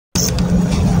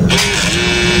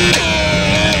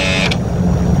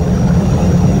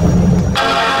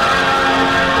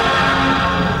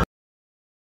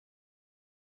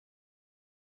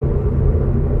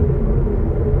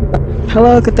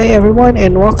Hello, good day everyone,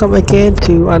 and welcome again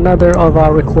to another of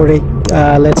our recorded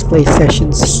Let's Play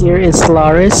sessions here in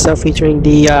Stellaris, featuring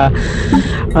the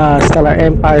Stellar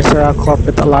Empire's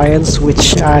Corporate Alliance,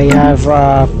 which I have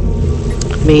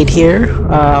made here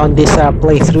on this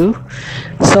playthrough.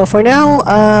 So for now,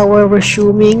 we're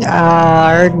resuming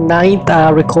our ninth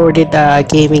recorded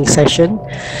gaming session,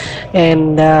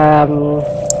 and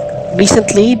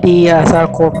recently, the SCA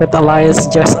Corporate Alliance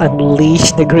just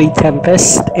unleashed the Gray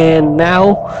Tempest, and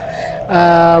now,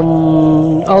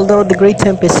 although the Gray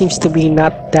Tempest seems to be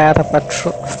not that of a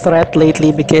threat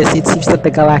lately, because it seems that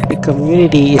the galactic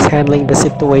community is handling the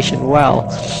situation well.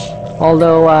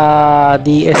 Although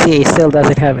the SCA still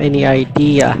doesn't have any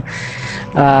idea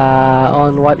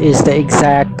on what is the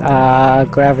exact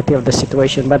gravity of the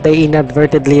situation, but they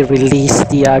inadvertently released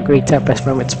the Gray Tempest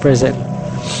from its prison.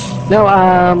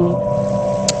 Now,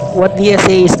 what the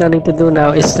SCA is planning to do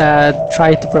now is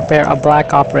try to prepare a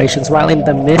black operations while in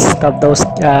the midst of those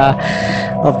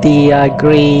of the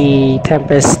Gray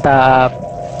Tempest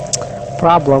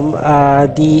problem.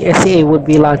 The SCA would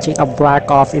be launching a black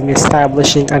off in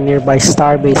establishing a nearby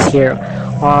starbase here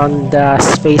on the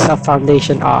space of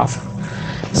Foundation off.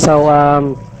 So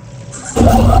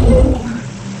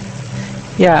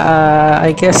yeah,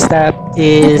 I guess that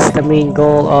is the main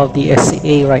goal of the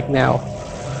SCA right now.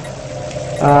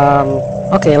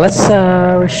 Okay, let's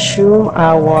resume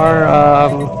our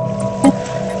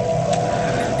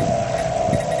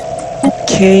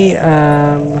okay,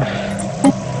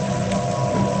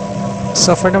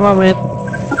 so for the moment,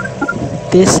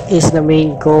 this is the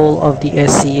main goal of the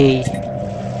SCA.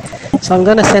 So I'm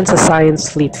gonna send a science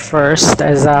fleet first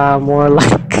as more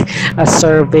like a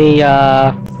survey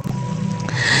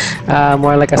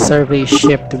more like a survey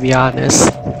ship, to be honest.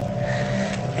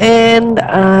 And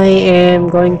I am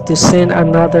going to send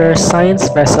another science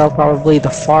vessel, probably the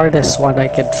farthest one I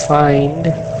could find.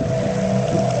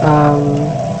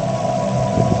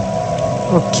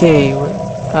 Okay,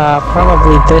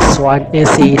 probably this one is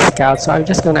a scout, so I'm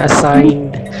just gonna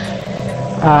assign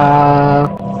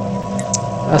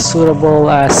a suitable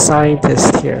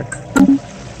scientist here.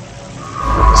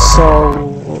 So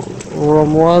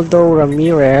Romualdo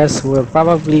Ramirez will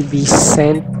probably be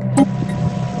sent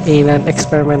in an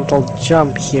experimental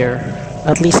jump here,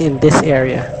 at least in this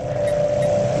area.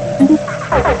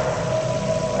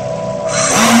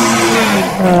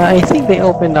 I think they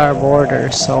opened our border,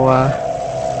 so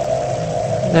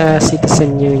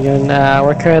Citizen Union,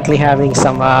 we're currently having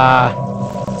some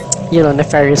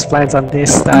nefarious plans on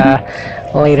this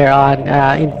later on.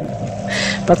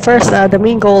 But first, the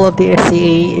main goal of the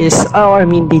SCA is,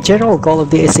 the general goal of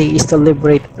the SCA is to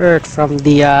liberate Earth from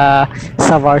the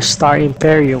Savar Star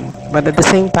Imperium. But at the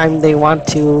same time, they want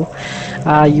to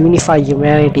unify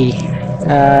humanity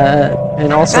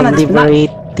and also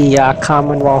liberate the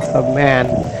Commonwealth of Man.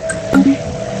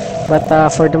 But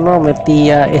for the moment,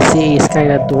 the SCA is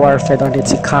kind of dwarfed on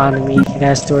its economy. It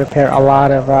has to repair it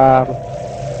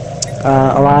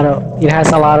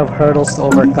has a lot of hurdles to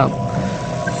overcome.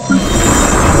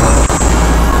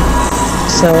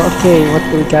 So okay, what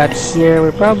we got here,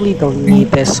 we probably don't need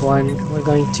this one. We're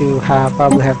going to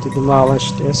probably have to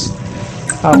demolish this.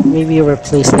 Maybe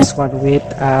replace this one with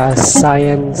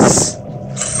science.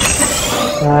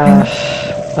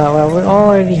 Well, we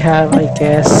already have, I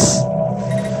guess.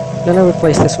 I'm gonna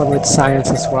replace this one with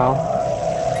science as well.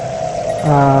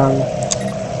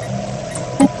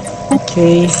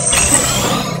 Okay.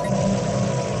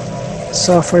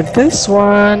 So for this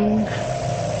one,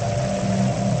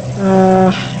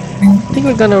 I think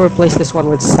we're gonna replace this one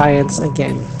with science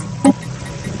again.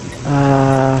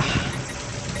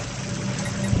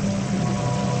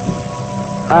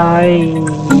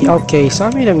 Okay, so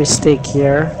I made a mistake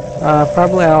here.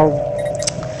 Probably I'll.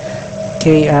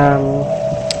 Okay, I'm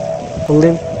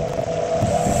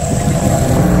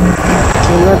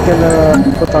not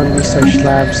gonna put on research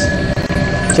labs.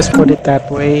 Just put it that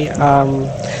way.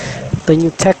 The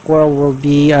new tech world will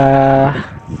be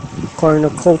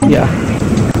Cornucopia.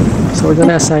 So we're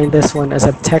gonna assign this one as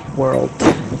a tech world.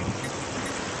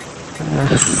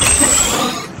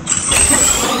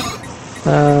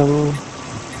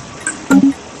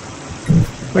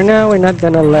 For now, we're not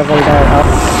gonna level that up.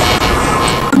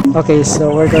 Okay,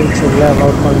 so we're going to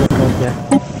level Cornucopia.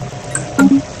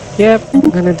 Yep, I'm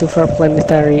gonna do for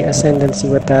planetary ascendancy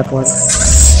with that one.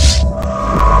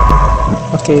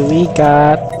 Okay,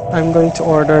 I'm going to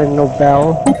order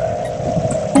Nobel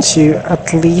to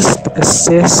at least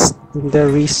assist in the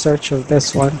research of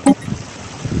this one.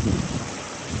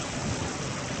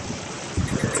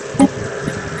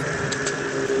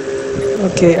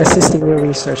 Okay, assisting the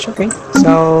research. Okay,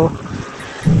 so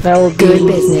That will Good be...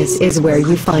 business is where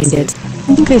you find it.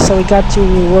 Okay, so we got 2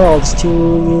 new worlds, 2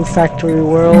 new factory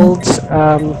worlds.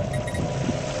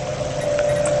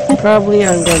 Probably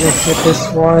I'm gonna hit this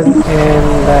one,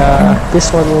 and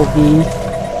this one will be...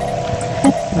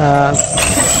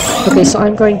 okay, so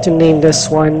I'm going to name this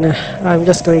one. I'm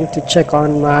just going to check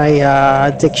on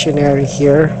my dictionary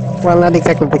here. Well, not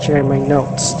exactly dictionary, my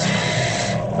notes.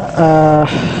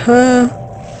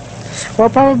 Well,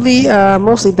 probably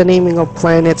mostly the naming of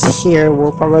planets here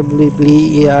will probably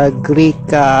be Greek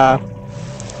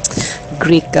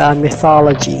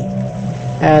mythology,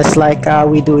 as like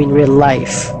we do in real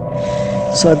life.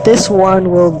 So this one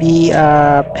will be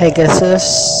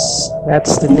Pegasus.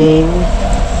 That's the name,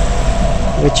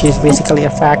 which is basically a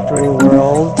factory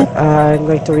world. I'm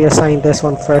going to reassign this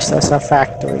one first as a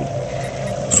factory.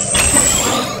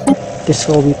 This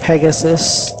will be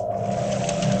Pegasus.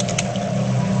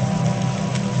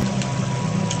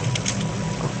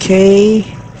 Okay,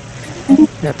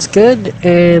 that's good.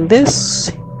 And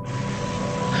this,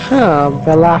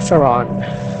 Belapheron.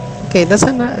 Okay, that's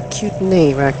a cute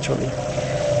name actually.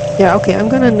 Yeah, okay, I'm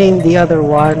gonna name the other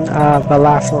one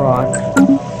Belapheron.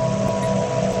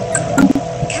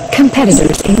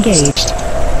 Competitors engaged.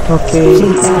 Okay.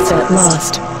 Fleet asset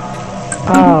lost.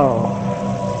 Oh.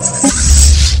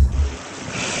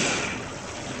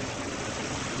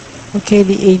 Okay,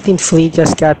 the 18th fleet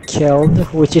just got killed,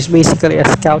 which is basically a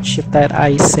scout ship that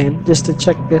I sent just to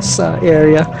check this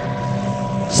area.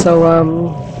 So,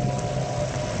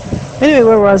 anyway,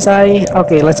 where was I?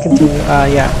 Okay, let's continue.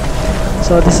 Yeah.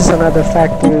 So this is another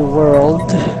factory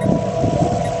world.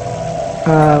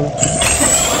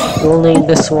 We'll name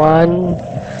this one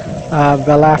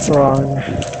Belapheron.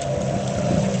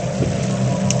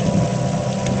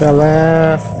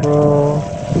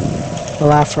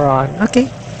 Belapheron. Okay.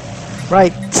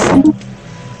 Right.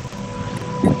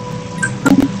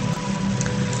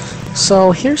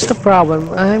 So here's the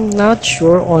problem. I'm not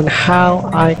sure on how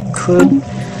I could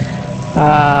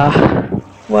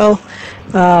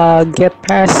get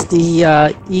past the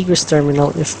egress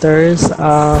terminal if there's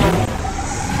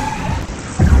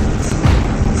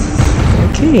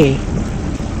okay.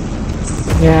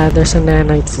 Yeah, there's a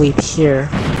nanite fleet here.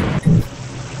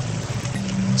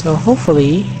 So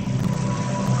hopefully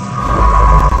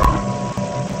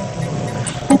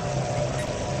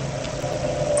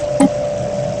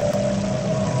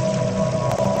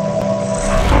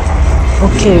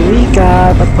okay, we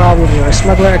got a problem here.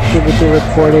 Smuggler activity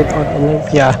reported on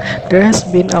Olympia. There has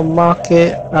been a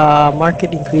market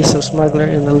increase of smuggler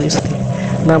in the listing.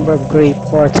 Number of gray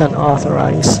ports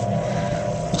unauthorized,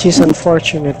 which is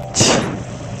unfortunate.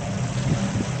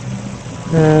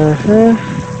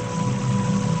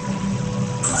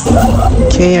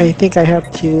 Okay, I think I have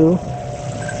to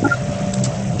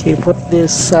put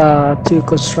this 2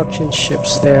 construction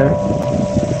ships there.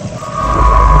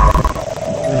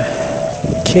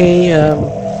 Okay,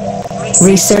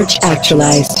 Research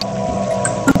actualized.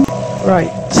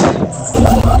 right. In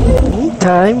the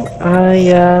meantime,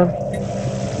 I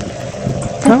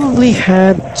probably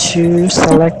had to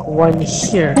select one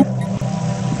here.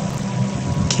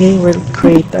 Okay, we'll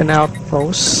create an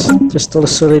outpost just to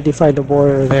solidify the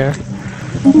border there.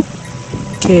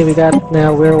 Okay, we got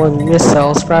now we're on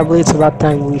missiles. Probably it's about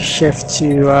time we shift to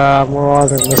more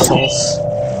other missiles.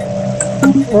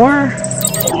 Or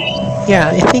yeah,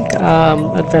 I think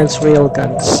advanced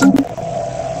railguns.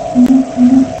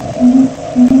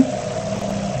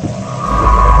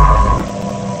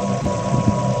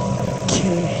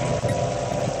 Okay.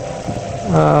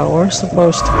 We're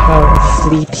supposed to have a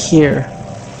fleet here.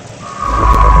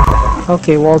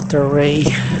 Okay, Walter Ray.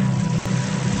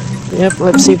 Yep,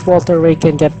 let's see if Walter Ray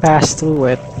can get past through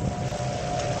it.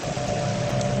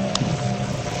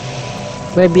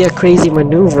 Might be a crazy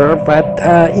maneuver, but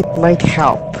it might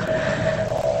help.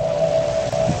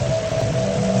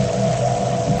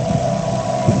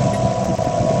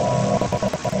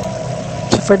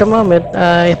 For the moment,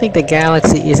 I think the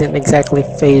galaxy isn't exactly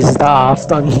phased off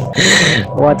on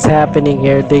what's happening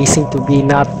here. They seem to be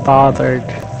not bothered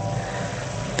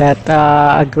that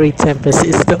a Gray Tempest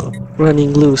is still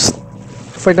running loose.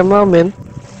 For the moment,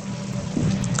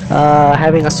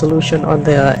 having a solution on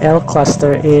the L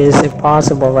cluster is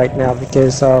impossible right now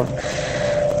because of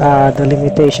the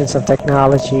limitations of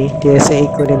technology. The SCA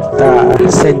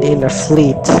couldn't send in a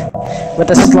fleet,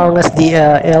 but as long as the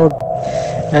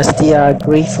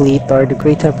Gray fleet or the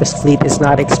Gray Tempest fleet is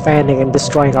not expanding and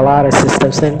destroying a lot of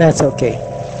systems, then that's okay.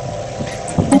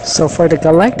 So for the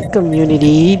galactic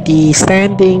community, the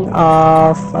standing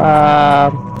of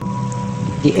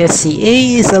the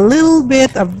SCA is a little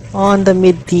bit on the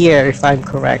mid-tier, if I'm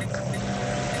correct.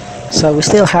 So we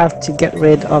still have to get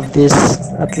rid of this,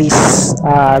 at least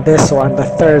this one, the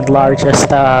third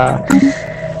largest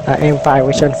empire,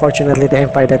 which unfortunately the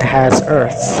empire that has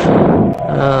Earth.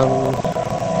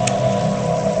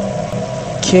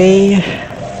 Okay.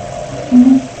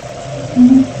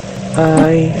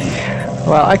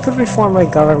 Well, I could reform my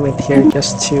government here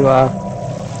just to,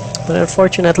 but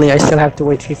unfortunately I still have to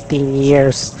wait 15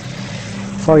 years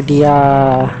for the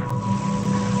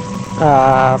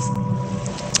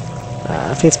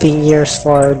 15 years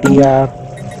for the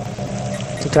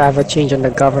to have a change in the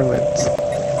government.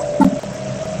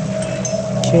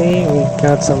 Okay, we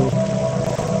got some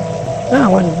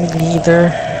one big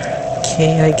leader.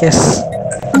 Okay, I guess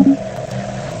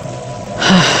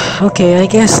okay, I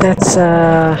guess that's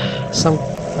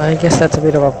I guess that's a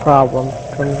bit of a problem.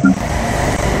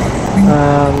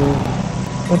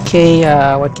 Okay,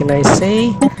 what can I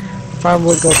say?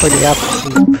 Probably go for the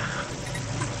upkeep.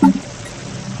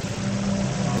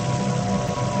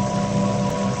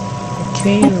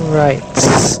 Okay, right.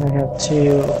 I have to.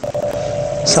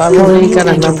 So I've already got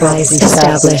a number of these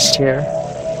established here.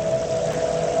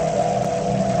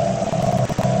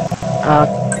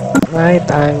 Right,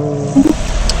 I'm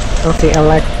okay.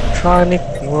 Electronic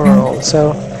world.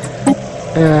 So,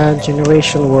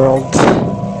 generation world.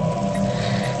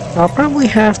 I'll probably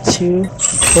have to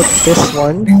put this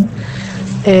one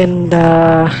and.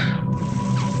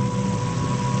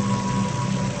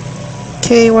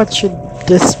 Okay, what should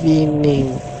this be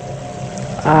named?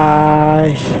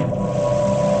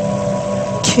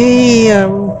 Okay,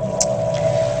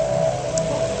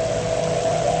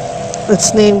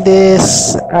 let's name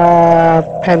this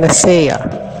Panacea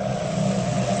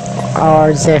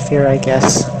or Zephyr, I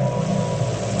guess.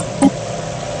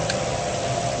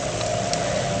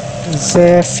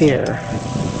 Zephyr.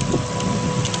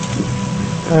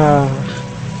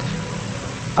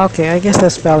 Okay, I guess the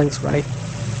spelling's right.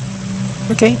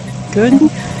 Okay, good.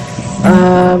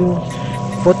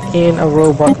 Put in a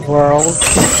robot world.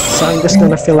 So I'm just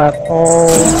gonna fill out all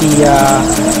the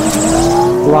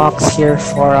blocks here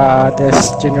for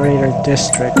this generator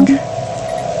district.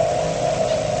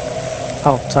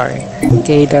 Oh, sorry.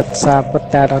 Okay, let's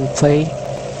put that on play.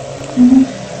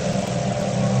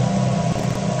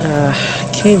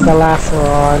 Okay,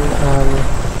 Balafron.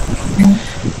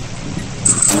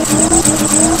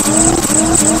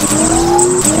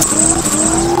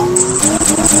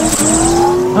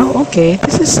 Oh, okay,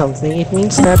 this is something. It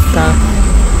means that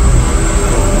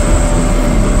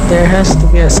there has to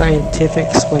be a scientific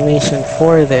explanation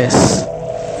for this.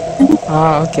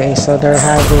 Oh, okay, so they're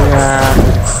having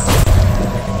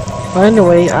well,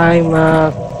 anyway, I'm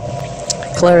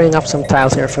clearing up some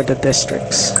tiles here for the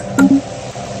districts.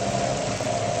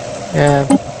 And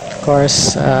of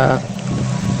course,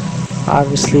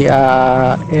 obviously,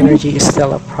 energy is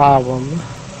still a problem.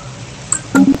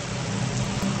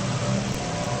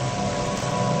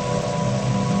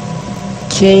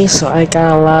 Okay, so I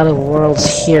got a lot of worlds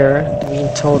here. In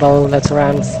total, that's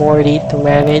around 40 to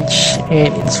manage,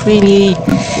 and it's really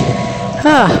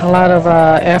a lot of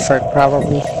effort,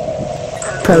 probably.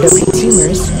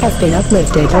 Proto-consumers have been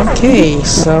uplifted. Okay,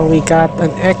 so we got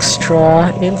an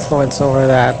extra influence over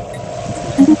that.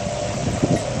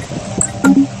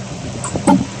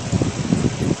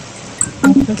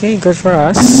 Okay, good for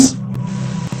us.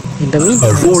 In the meantime,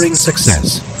 a roaring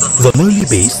success. The lowly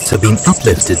beasts have been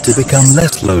uplifted to become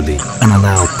less lowly and are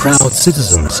now proud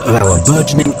citizens of our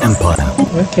burgeoning empire.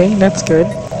 Okay, that's good.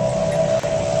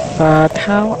 But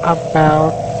how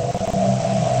about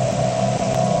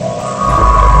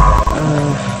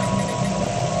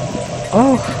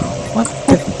oh, what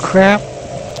the crap?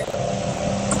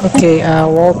 Okay,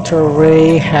 Walter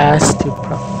Ray has to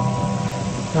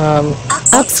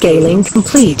upscaling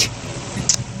complete.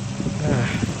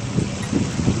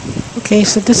 Okay,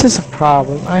 so this is a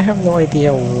problem. I have no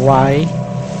idea why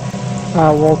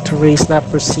Walter Ray is not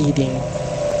proceeding.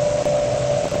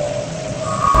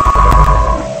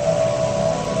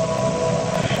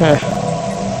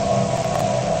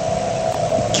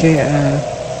 Okay,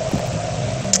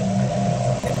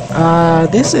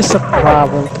 this is a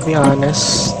problem, to be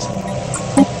honest.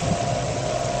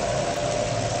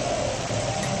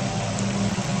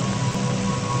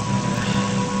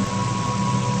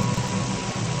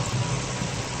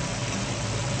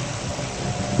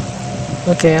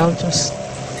 Okay, I'll just...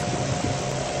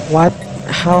 What?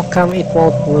 How come it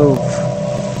won't move?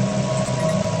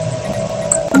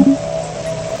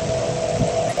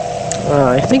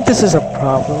 I think this is a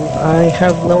problem. I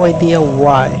have no idea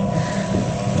why.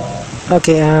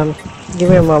 Okay, give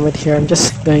me a moment here. I'm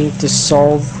just going to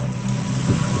solve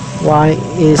why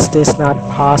is this not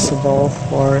possible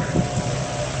for...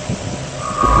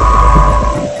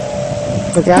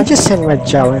 Okay, I'll just send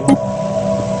Magellan.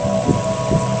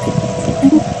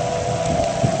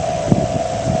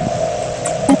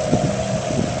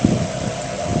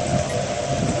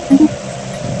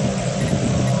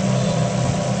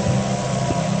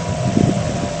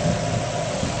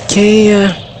 Okay,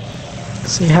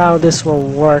 see how this will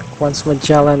work once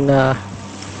Magellan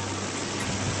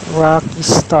Rocky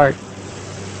start.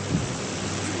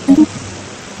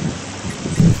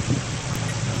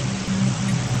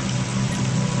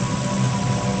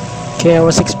 Okay, I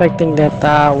was expecting that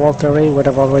Walter Ray would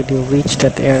have already reached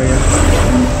that area.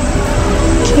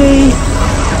 Okay.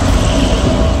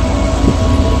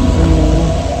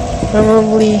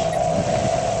 Probably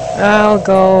I'll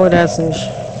go. That's a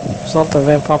result of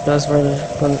Impopulous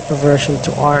aversion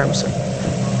to arms.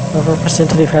 The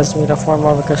representative has made a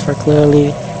formal request for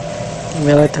clearly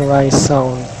militarized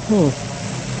zone.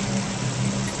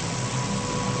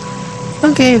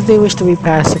 Okay, if they wish to be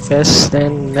pacifists,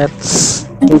 then let's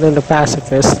give them the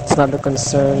pacifists. It's not the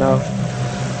concern of,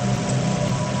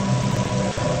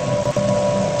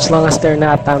 as long as they're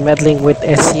not meddling with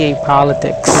SCA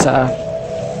politics.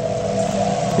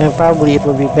 And probably it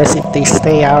would be best if they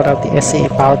stay out of the SCA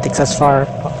politics as far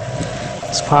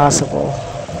as possible.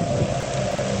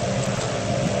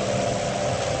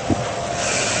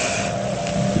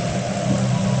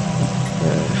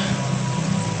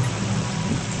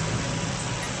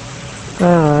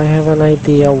 I have an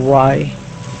idea why.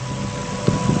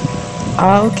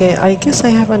 Okay, I guess I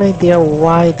have an idea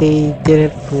why they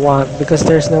didn't want, because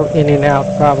there's no in and out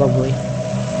probably.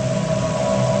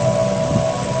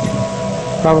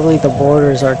 Probably the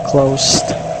borders are closed.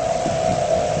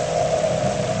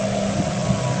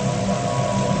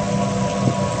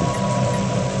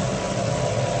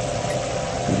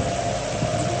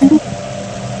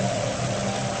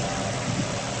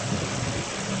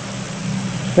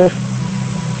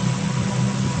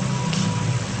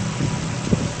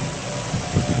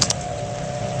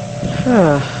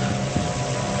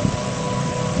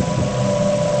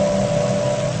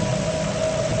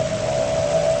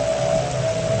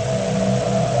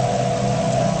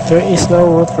 There is no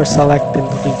route for selected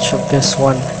reach of this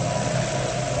one.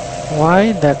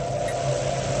 Why that?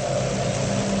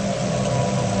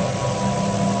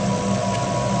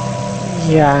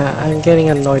 Yeah, I'm getting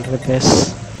annoyed with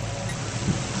this.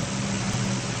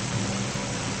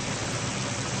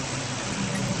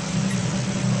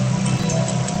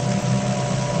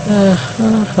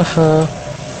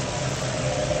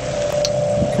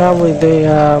 Probably they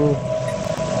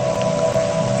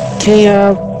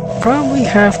probably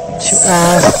have to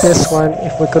ask this one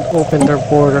if we could open their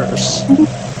borders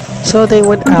so they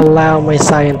would allow my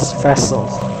science vessel.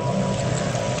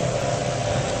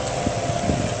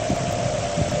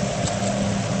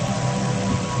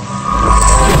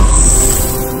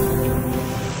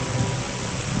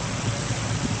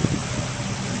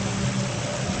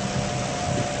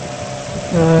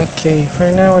 Okay,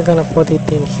 for now we're gonna put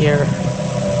it in here.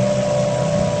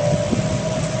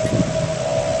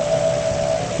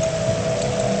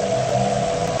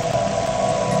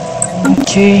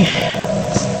 Okay.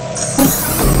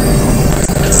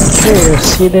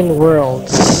 There's hidden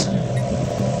worlds.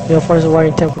 The Force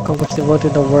Warring Temple complex devoted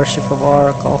to the worship of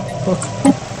Oracle.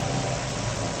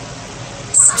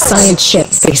 Science ship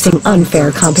facing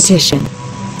unfair competition.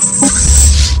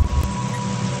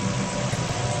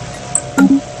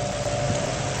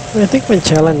 I think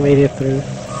Magellan made it through.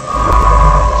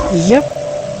 Yep.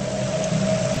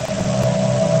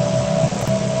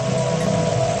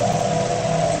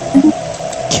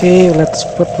 Okay, let's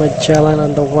put Magellan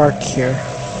on the work here.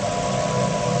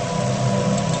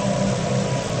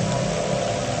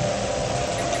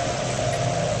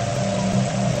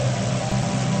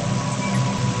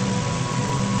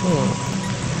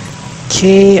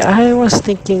 Okay, I was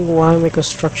thinking why my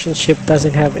construction ship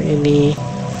doesn't have any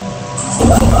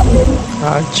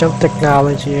jump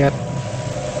technology yet.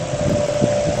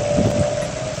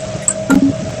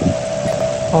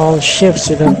 All ships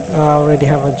should already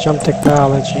have a jump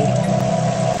technology.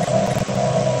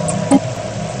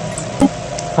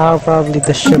 Probably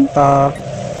the ship.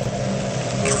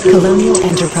 Colonial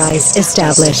enterprise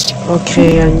established.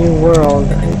 Okay, a new world.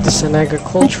 It's an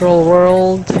agricultural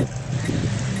world.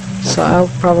 So I'll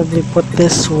probably put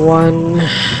this one.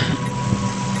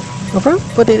 I'll probably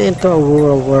put it into a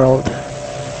rural world.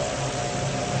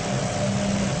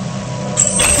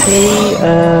 Okay,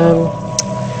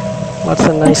 what's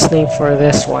a nice name for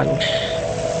this one?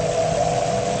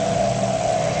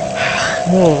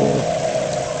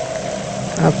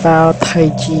 About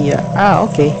Hygeia.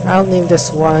 Okay, I'll name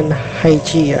this one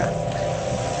Hygeia.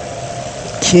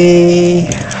 Okay,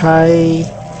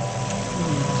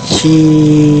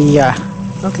 Yeah.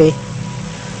 Okay.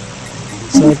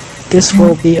 So this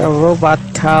will be a robot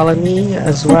colony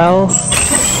as well,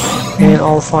 and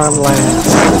all farmlands.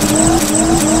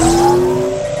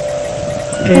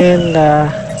 And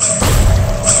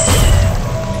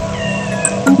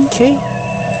okay.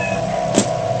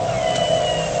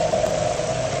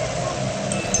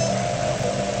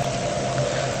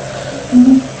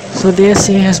 So the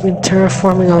SCA has been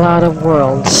terraforming a lot of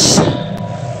worlds.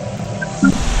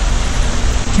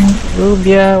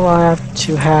 Rubia will have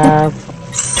to have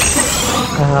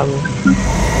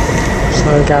so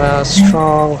I got a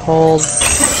stronghold.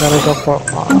 Gonna go for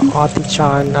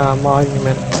Otichan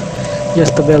Monument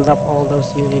just to build up all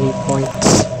those unity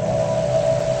points.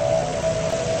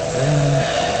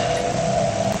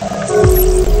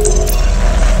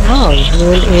 Oh,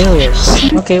 new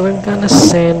aliens. Okay, we're gonna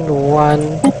send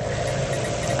one.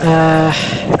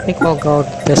 I think we'll go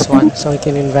to this one so we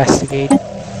can investigate.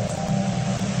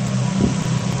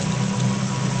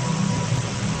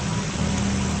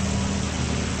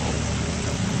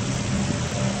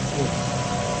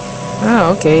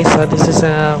 Oh, okay, so this is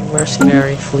a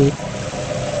mercenary fleet,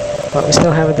 but we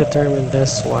still haven't determined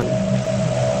this one.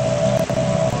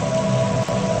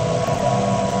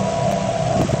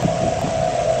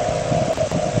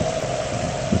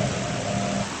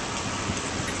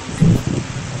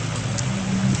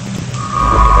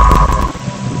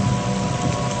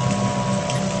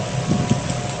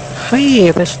 Hey,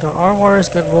 attention, our warriors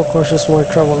got more cautious, more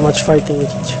trouble, much fighting with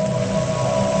each other.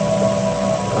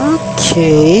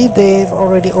 Okay, they've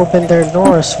already opened their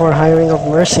doors for hiring of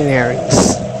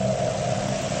mercenaries.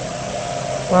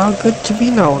 Well, good to be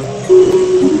known.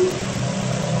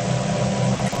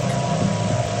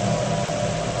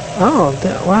 Oh,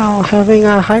 wow, having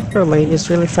a hyperlane is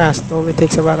really fast. It only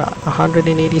takes about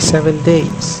 187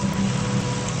 days.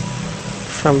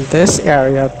 From this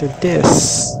area to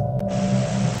this.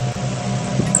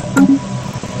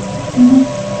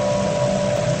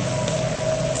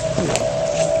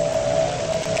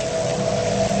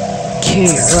 Okay,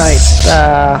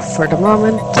 right, for the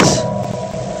moment,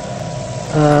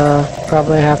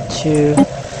 probably have to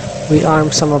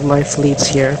rearm some of my fleets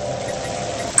here.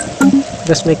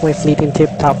 Just make my fleet in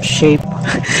tip-top shape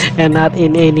and not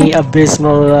in any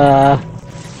abysmal,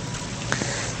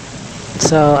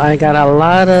 so I got a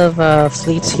lot of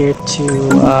fleets here to,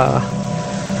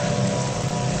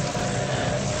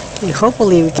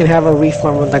 hopefully we can have a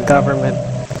reform of the government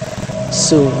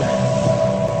soon.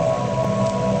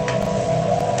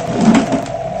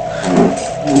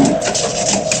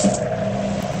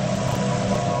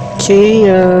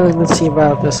 Okay, let's see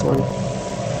about this one.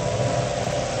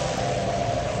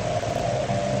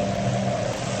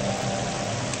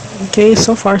 Okay,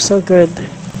 so far so good.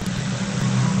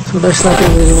 So there's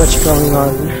nothing really much going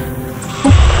on.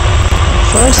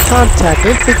 First contact,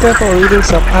 we picked up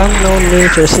readings of unknown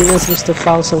nature. Sila seems to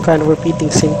follow some kind of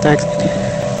repeating syntax.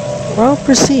 Well,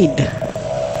 proceed.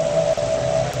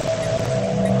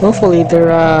 Hopefully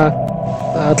they're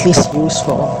at least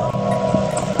useful.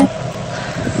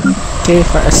 Okay,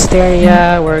 for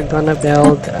Asteria, we're gonna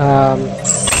build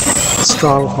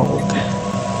stronghold.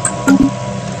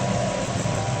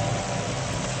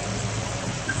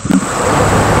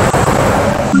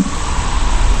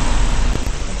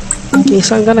 Okay,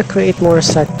 so I'm gonna create more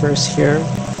sectors here.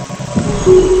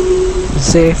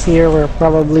 Zephyr will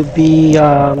probably be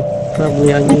probably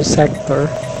a new sector.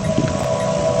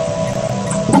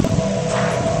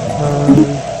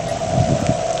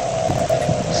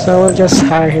 So we'll just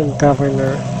hire him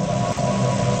governor.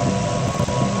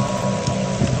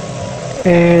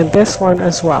 And this one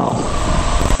as well.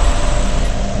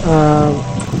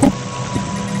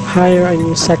 Hire a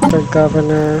new sector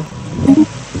governor.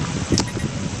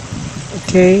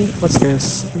 Okay, what's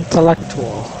this?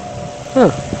 Intellectual.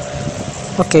 Huh.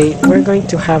 Okay, we're going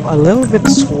to have a little bit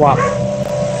swap.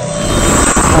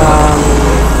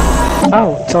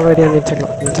 Oh, it's already an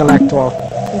intellectual.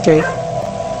 Okay.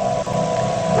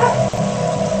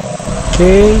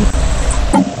 Okay.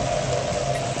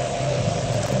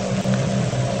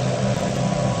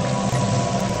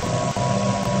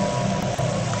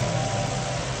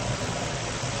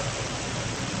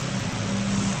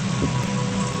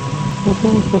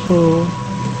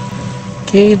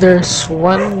 Okay, there's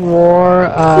one more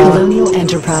Colonial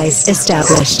enterprise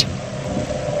established.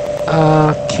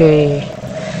 Okay.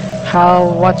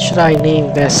 What should I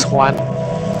name this one?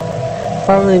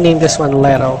 Probably name this one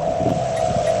Leto.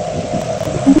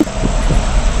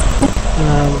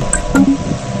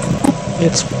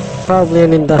 It's probably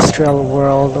an industrial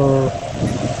world, or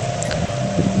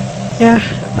yeah,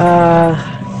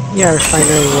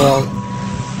 refinery world.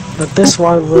 But this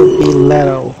one will be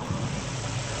Leto.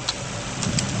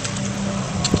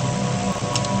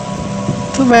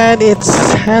 Too bad it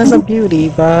has a beauty,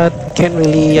 but can't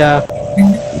really.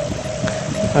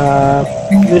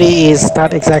 Beauty is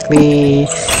not exactly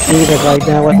needed right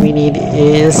now. What we need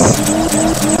is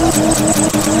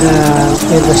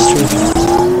industry.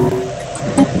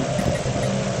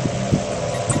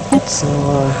 So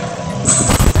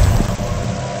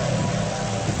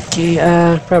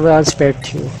okay, probably on spare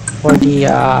 2 for the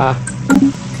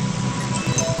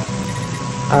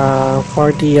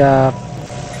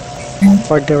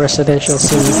for the residential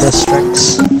city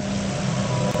districts.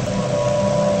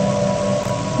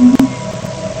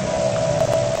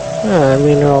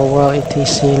 Mineral well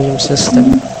epithelium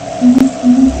system.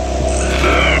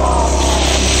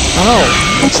 Oh,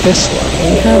 what's this one?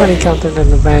 We haven't encountered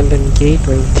an abandoned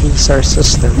gateway TSAR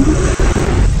system.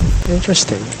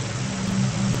 Interesting.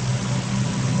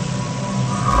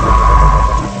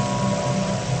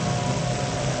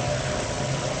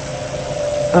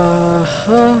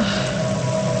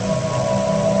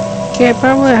 Okay, I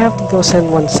probably have to go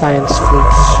send one science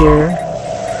fleet here.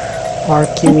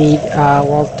 Archimede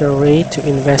Walter Ray to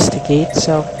investigate,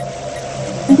 so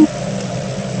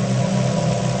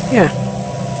yeah,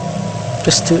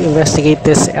 just to investigate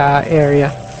this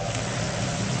area.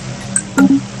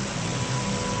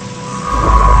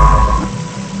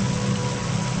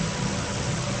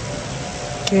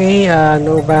 Okay,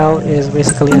 Nobel is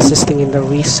basically assisting in the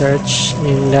research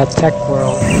in the tech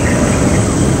world,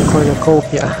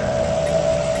 cornucopia.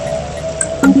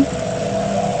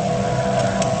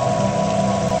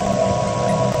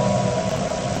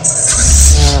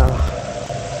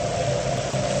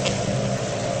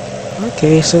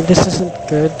 Okay, so this isn't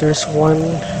good. There's one.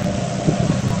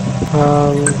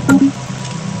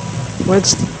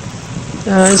 What's?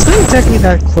 It's not exactly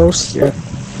that close yet,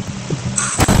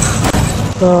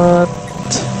 but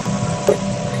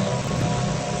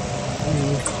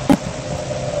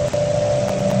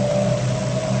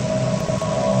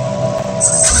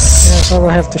yeah, so I'll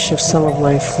have to shift some of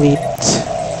my fleet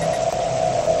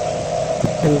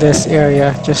in this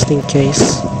area just in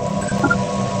case.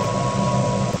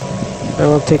 It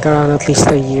will take around at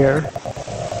least a year.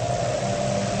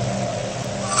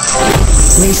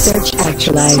 Research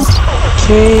actualized.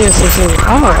 Okay,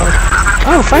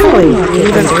 oh, finally! We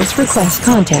need Request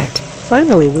contact.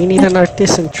 Finally, we need an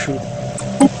artisan troop.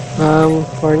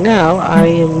 For now, I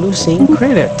am losing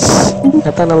credits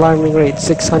at an alarming rate,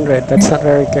 600. That's not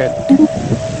very good.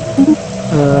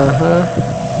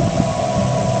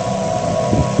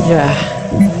 Yeah,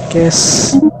 I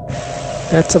guess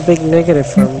that's a big negative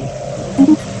for me.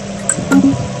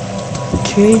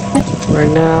 Okay, we're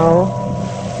now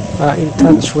in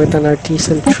touch with an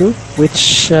artisan troop,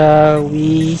 which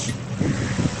we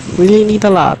really need a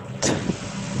lot.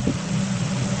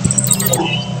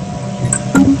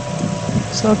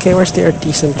 So, okay, where's the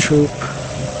artisan troop?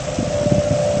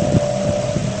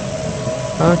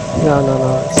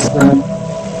 No, it's not.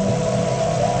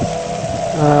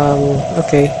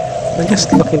 Okay, I'll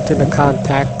just look into the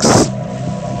contacts.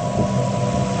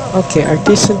 Okay,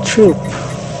 artisan troop.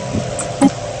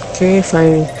 Okay,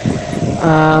 fine.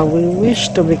 We wish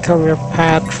to become your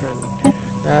patron.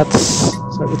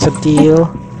 So it's a deal.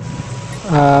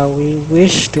 We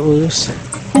wish to lose.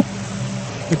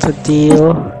 It's a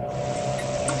deal.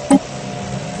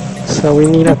 So we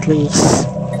need at least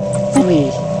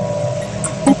 3.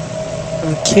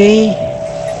 Okay.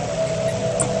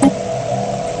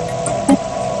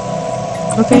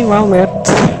 Okay, well met.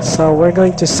 So we're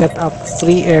going to set up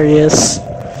 3 areas.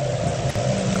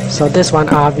 So this one,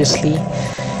 obviously,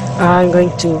 I'm going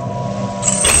to.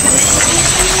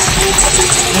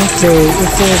 Okay,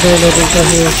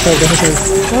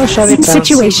 oh, shut it down.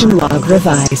 Situation log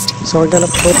revised. So we're gonna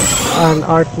put an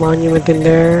art monument in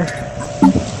there.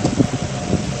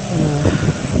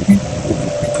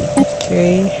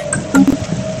 Okay,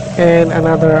 and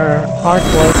another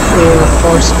artwork in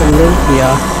Force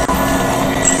Olympia,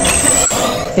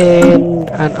 and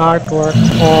an artwork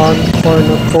on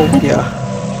Cornucopia.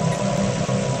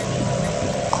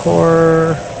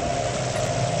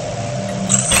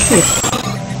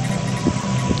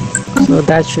 So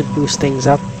that should boost things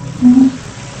up.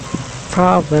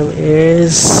 Problem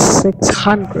is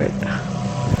 600.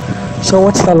 So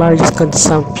what's the largest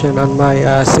consumption on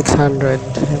my 600?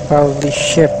 Probably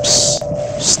ships,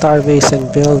 starbase,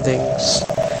 and buildings.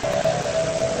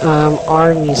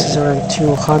 Armies is around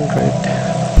 200.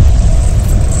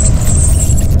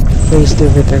 Base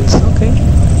dividends. Okay,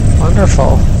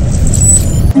 wonderful.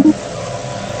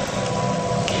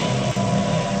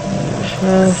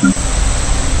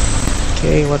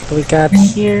 Okay, what do we got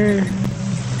here?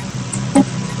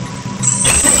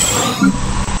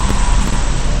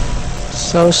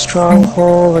 So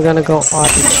stronghold, we're gonna go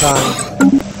Auto-Tron.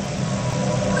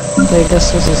 Okay,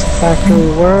 this is his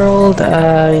factory world.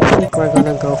 I think we're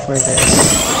gonna go for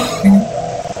this.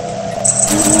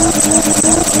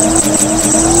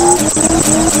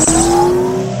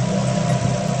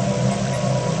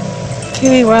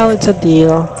 Okay, well, it's a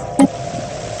deal.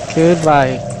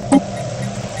 Goodbye.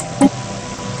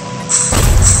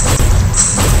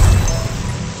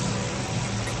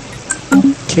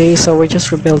 Okay, so we're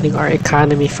just rebuilding our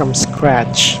economy from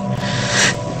scratch.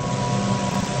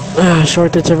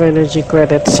 Shortage of energy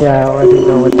credits, yeah, I already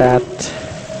know with that.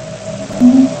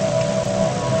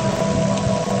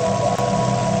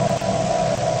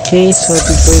 Okay, so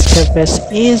the Gray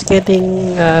Tempest is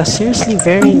getting seriously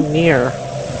very near.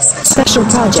 Special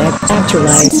project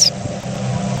actualized.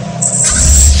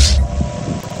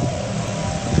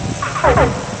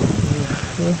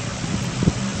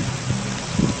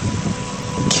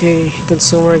 Okay,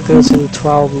 consumer goods in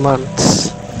 12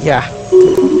 months. Yeah.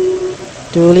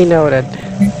 Duly noted.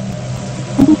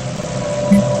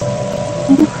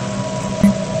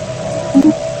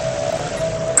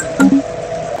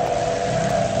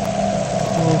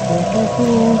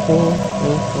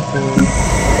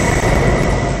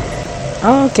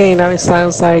 Okay, now it's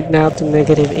downside now to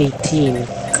negative 18.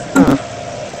 Huh.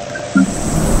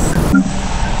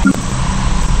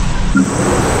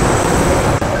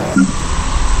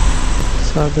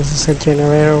 So this is a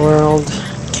generator world.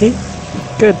 Okay,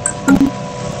 good.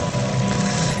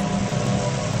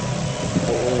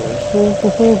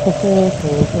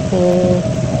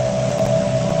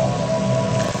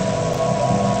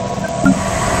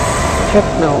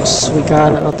 Hypnos, we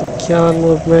got an Autokion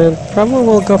movement. Probably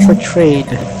we'll go for trade.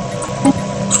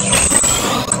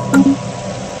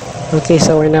 Okay,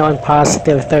 so we're now on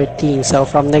positive 13. So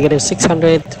from negative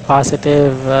 600 to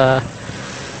positive.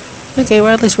 Okay,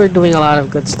 well at least we're doing a lot of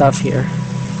good stuff here.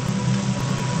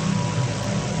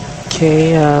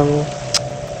 Okay,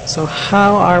 so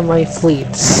how are my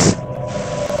fleets?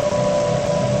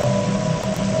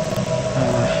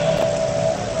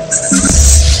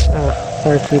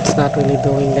 Third fleet's not really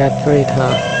doing that great,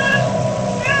 huh?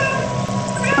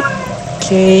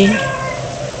 Okay.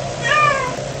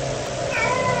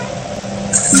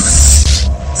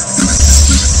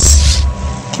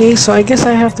 Okay, so I guess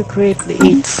I have to create the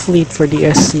 8th fleet for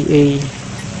the SCA.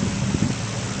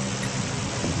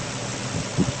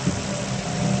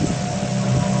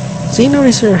 Xeno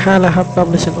Research Hala have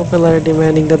published an open letter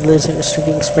demanding that Blizzard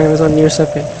restricting experiments on near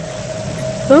second.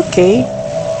 Okay.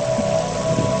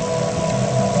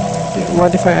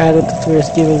 What if I added the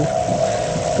tourist giving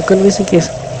the convincing case?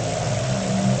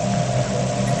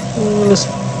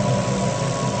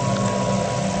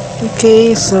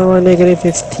 Okay, so negative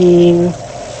 15.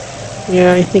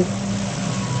 Yeah, I think.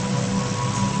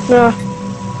 Yeah,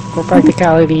 for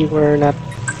practicality, we're not.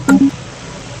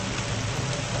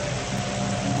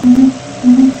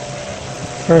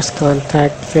 First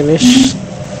contact finished.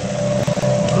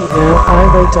 Now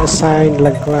I'm going to assign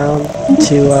Legrand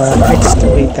to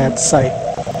excavate that site.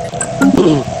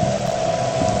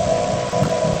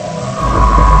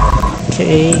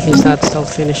 Okay, he's not still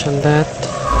finished on that.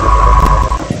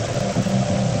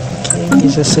 Okay,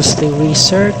 he's assisting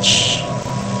research.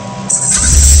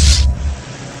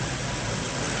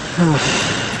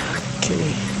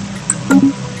 Okay.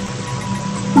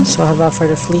 So how about for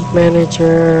the fleet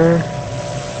manager?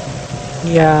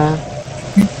 Yeah.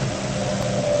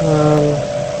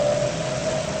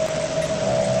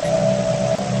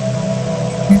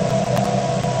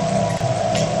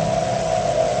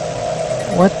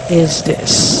 What is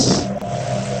this?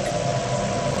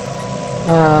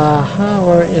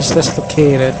 Where is this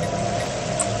located?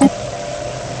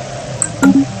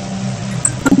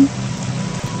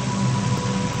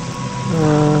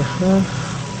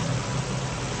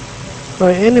 Well,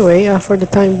 anyway, for the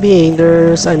time being,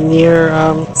 there's a near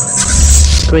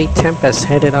Gray Tempest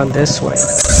headed on this way.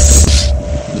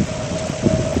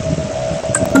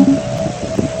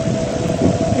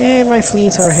 And my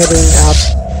fleets are heading out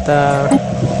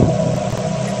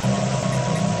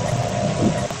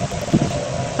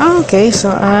okay, so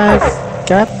I've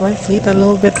got my fleet a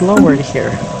little bit lowered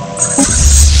here.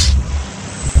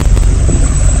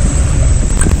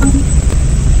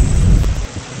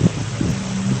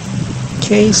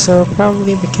 Okay, so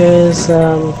probably because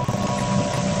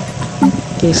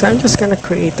okay, so I'm just gonna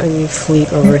create a new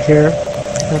fleet over here.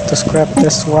 I have to scrap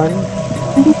this one.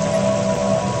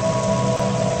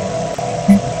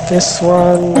 This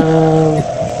one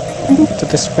to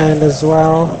disband as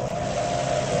well.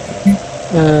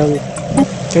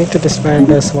 Going to disband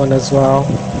this one as well.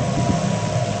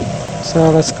 So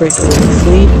let's create a new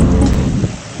fleet.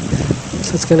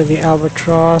 So it's gonna be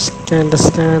Albatross,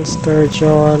 Candestan,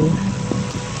 Sturgeon,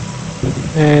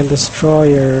 and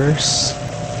destroyers,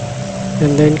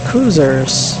 and then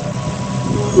cruisers.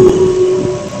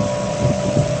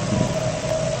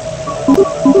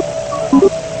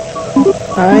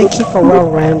 I keep a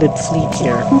well-rounded fleet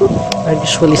here. I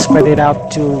usually spread it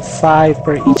out to 5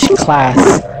 per each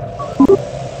class.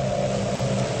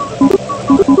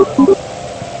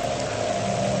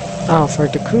 Oh, for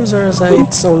the cruisers,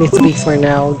 it's only 3 for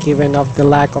now, given of the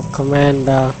lack of command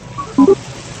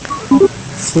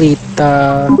fleet.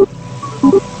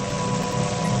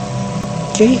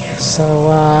 Okay, so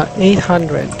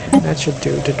 800. That should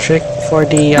do the trick for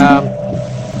the.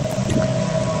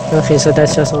 Okay, so that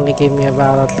just only gave me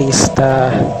about at least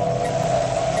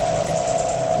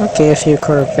okay, a few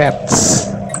corvettes.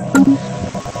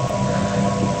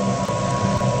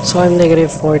 So I'm negative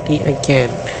 40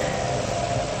 again.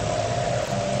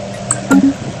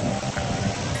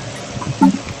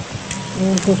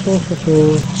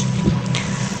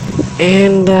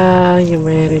 And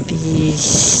humanity.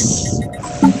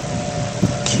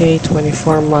 Okay,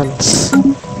 24 months.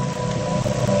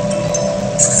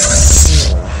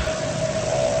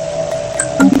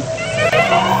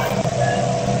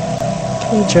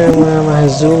 Jeremiah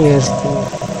Mahazumi has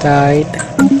died.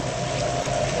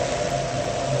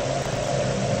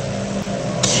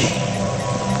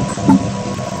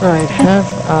 Right, have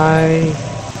I...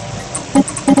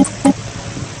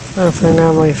 Oh, for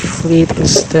now my fleet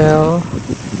is still...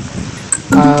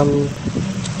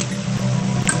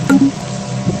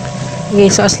 Okay,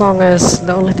 so as long as...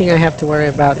 The only thing I have to worry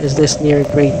about is this near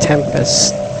Gray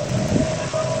Tempest.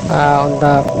 On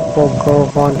the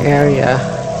Pagovons area.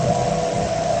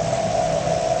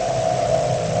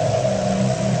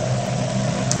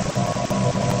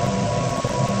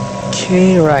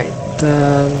 Okay, right.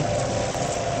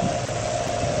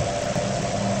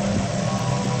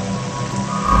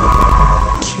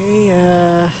 Okay,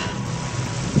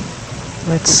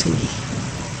 let's see.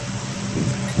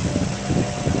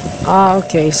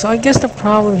 Okay, so I guess the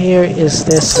problem here is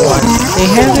this one. They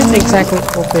haven't exactly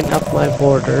opened up my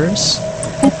borders.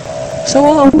 So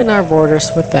we'll open our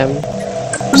borders with them.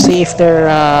 See if they're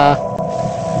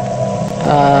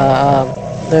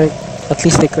at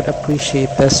least they could appreciate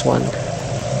this one.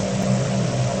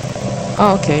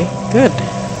 Oh, okay, good.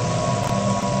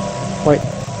 Wait.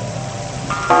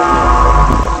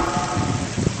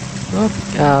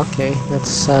 Oh, okay,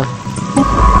 that's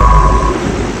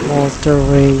Walter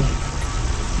Ray.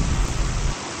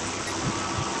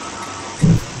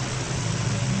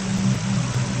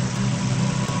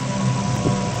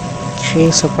 Okay,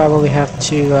 so probably have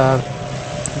to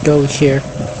go here.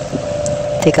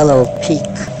 Take a little peek.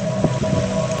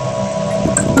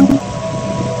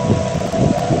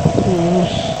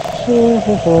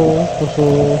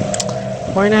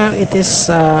 For now, it is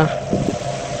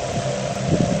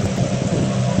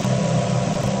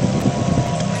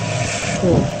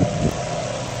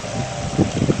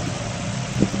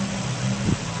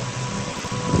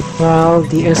well,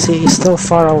 the SCA is still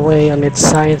far away on its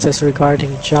sciences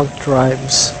regarding jump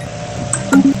drives.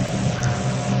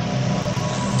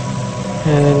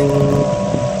 And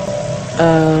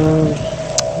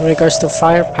in regards to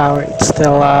firepower, it's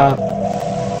still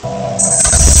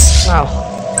wow,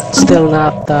 still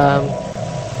not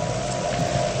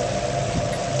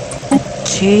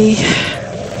okay.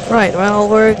 Right, well,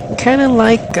 we're kind of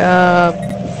like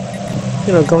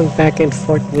you know, going back and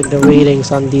forth with the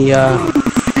ratings on the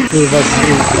naval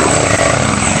fleet.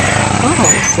 Oh,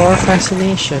 floor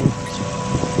fascination.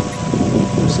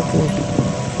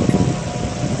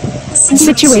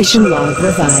 Situation log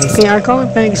revised. Okay, our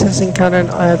colony banks has encountered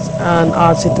an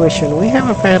odd situation. We have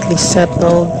apparently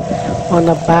settled on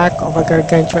the back of a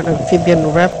gargantuan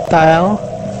amphibian reptile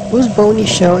whose bony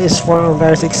shell is formed of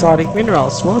various exotic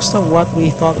minerals. Most of what we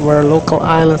thought were local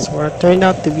islands turned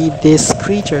out to be this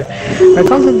creature. Our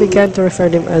council began to refer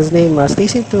them as nameless. They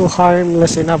seem to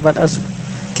harmless enough, but as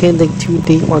kindling too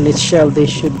deep on its shell, they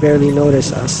should barely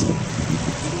notice us.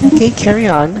 Okay, carry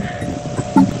on.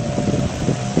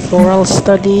 Floral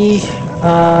study.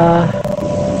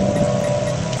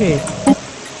 Okay.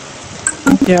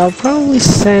 Yeah, I'll probably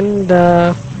send.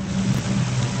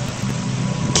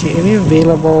 Okay, any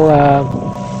available? I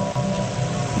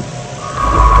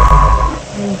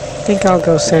think I'll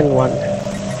go send one.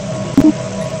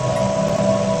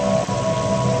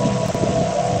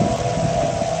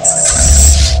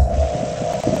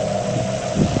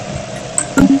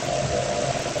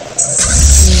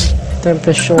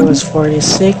 Tempest shown is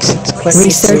 46. It's quite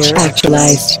Research clear.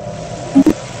 actualized.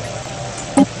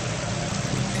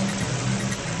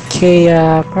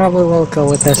 Okay, probably we'll go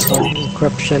with this one,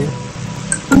 encryption.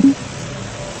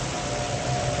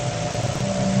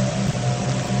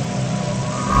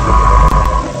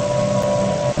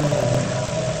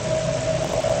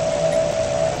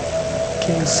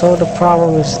 Okay, so the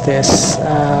problem is this.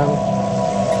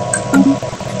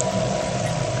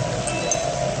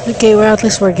 Okay, well at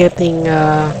least we're getting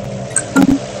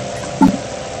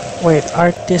wait,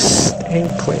 Artist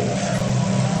Enclave.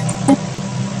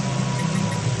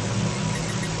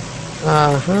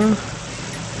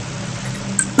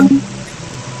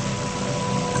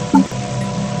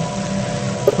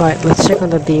 Right, let's check on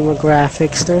the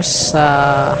demographics. There's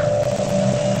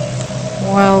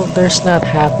well, there's not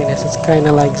happiness. It's kind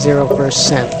of like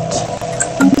 0%.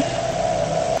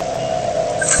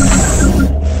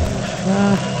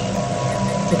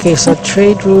 Okay, so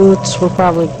trade routes, we'll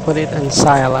probably put it in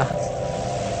Sila.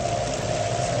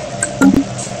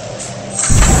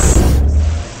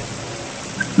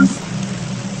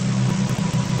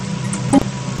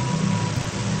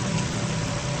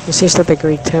 It seems that the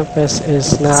Gray Tempest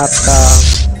is not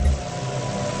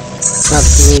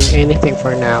doing anything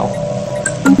for now.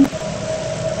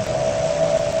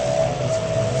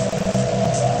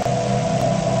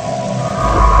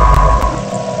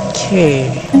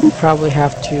 Okay, probably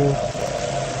have to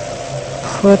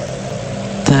put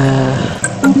the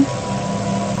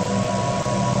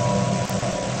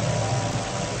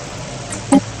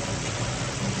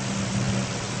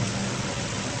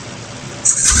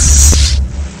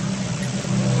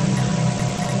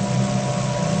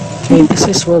okay,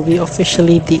 this will be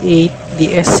officially the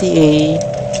SCA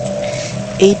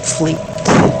 8 fleet.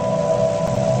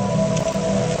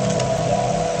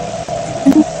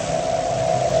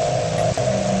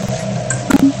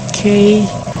 Okay,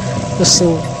 just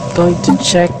going to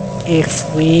check if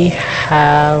we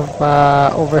have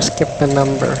overskipped the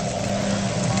number.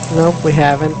 Nope, we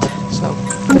haven't. So,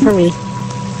 good for me.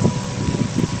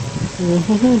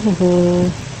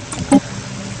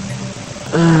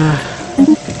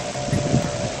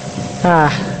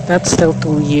 That's still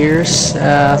 2 years.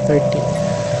 13.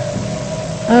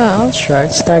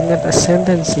 Alright, stagnant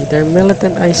ascendancy. They're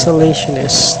militant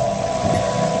isolationists.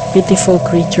 Pitiful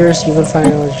creatures, you will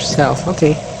find out yourself.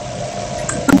 Okay.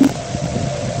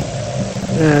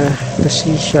 The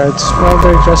sea shards. Well,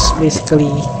 they're just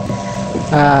basically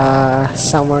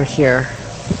somewhere here.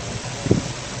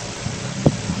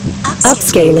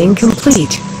 Upscaling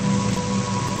complete.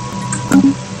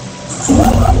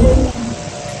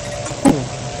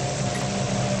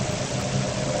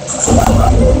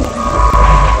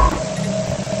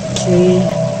 Okay.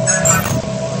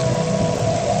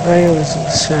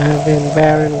 Rails have been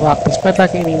barren rock. Despite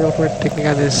lacking any noteworthy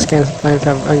technical, the scans of planets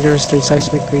have unregistered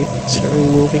seismic rates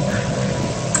removing.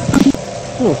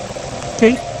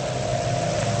 Okay.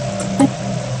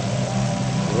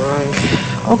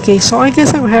 Right. Okay, so I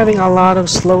guess I'm having a lot of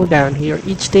slowdown here.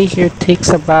 Each day here takes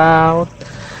about,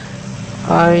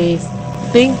 I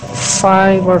think,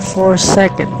 5 or 4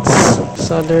 seconds.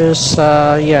 So there's,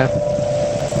 yeah.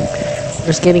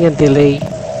 There's getting a delay.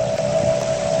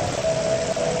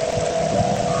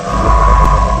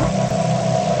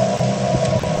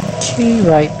 Okay,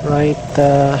 right.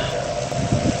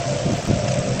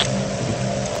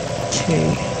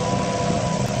 Okay.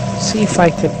 See if I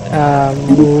could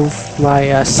move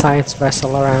my science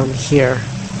vessel around here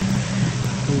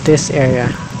in this area.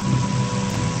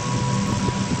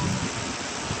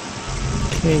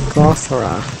 Okay,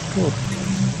 Gothra.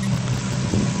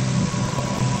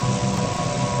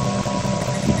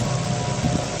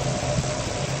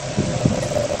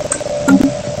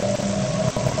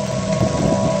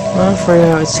 Well, for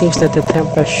now, it seems that the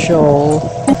Tempest Shoal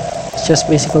is just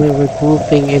basically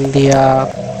regrouping in the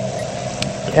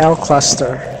L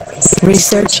cluster.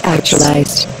 Research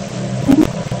actualized.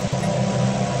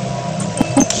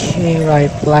 Okay,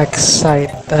 right, black site.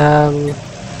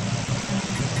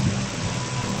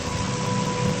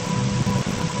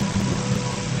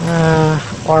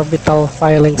 Orbital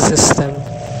filing system.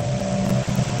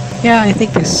 Yeah, I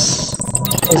think this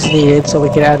is needed so we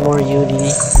can add more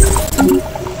Unity.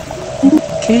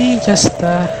 Okay, just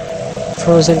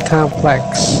frozen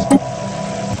complex.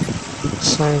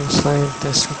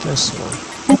 Scientist with this one.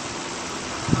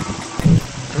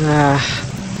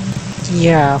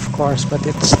 Yeah, of course, but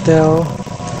it's still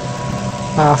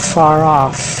far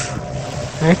off.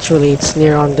 Actually, it's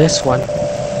near on this one,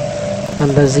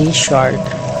 on the Z shard.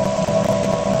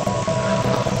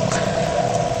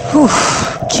 Whew.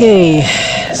 Okay,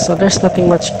 so there's nothing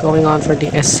much going on for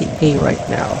the SCA right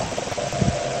now.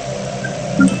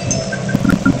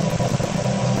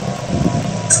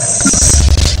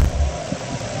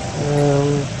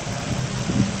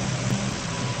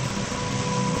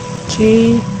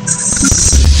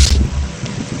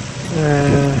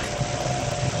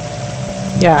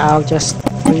 Yeah, I'll just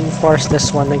reinforce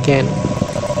this one again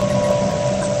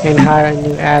and hire a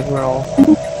new admiral.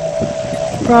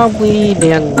 Probably the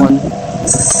young one,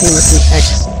 Timothy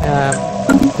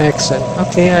Exxon.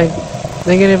 Okay, I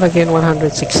negative again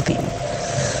 160.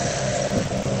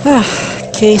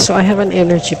 Okay, so I have an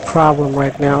energy problem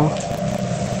right now,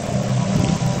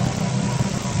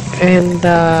 and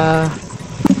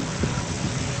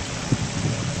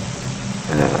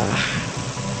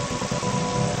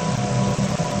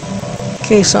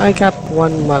okay, so I got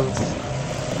 1 month.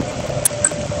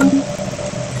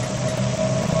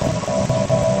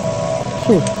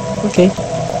 Okay.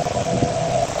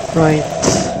 Right.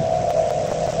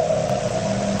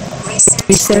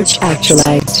 Research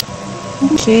actualized.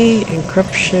 Okay,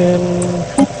 encryption.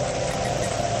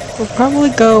 We'll probably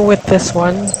go with this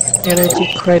one.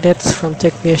 Energy credits from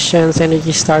technicians,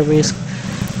 energy starbase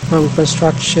from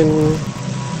construction.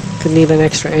 Could need an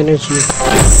extra energy.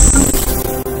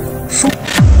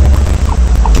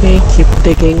 Okay, keep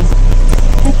digging.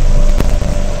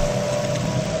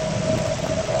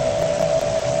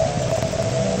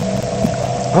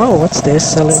 Oh, what's this?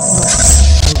 Selling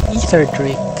an ether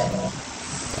drink.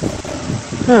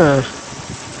 Huh.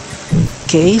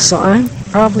 Okay, so I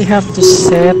probably have to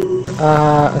set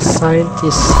a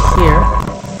scientist here.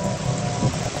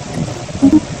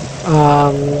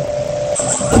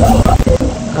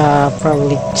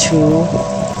 Probably 2.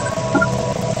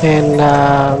 And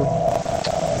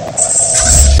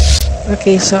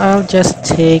okay, so I'll just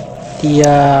take the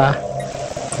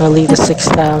I'll leave the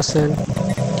 6,000,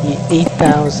 the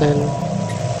 8,000.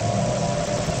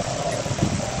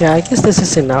 Yeah, I guess this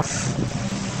is enough.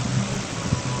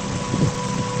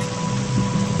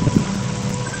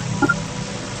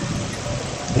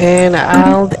 And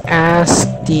I'll ask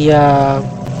the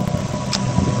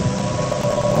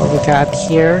what we got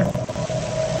here,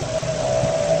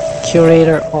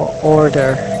 curator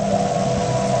order,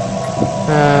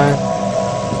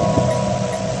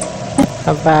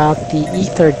 about the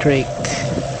ether drake.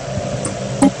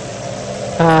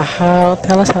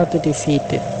 Tell us how to defeat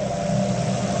it.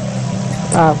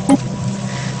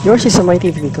 Yours is a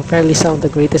mighty fleet, apparently some of the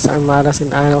greatest armadas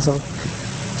in Isles of...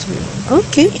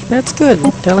 Okay, that's good.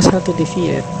 Tell us how to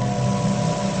defeat it.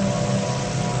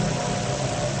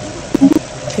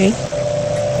 Okay.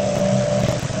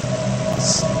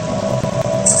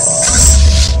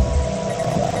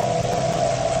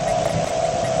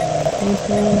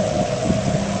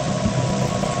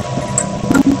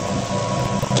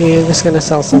 Okay, I'm just gonna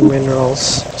sell some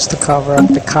minerals just to cover up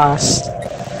the cost.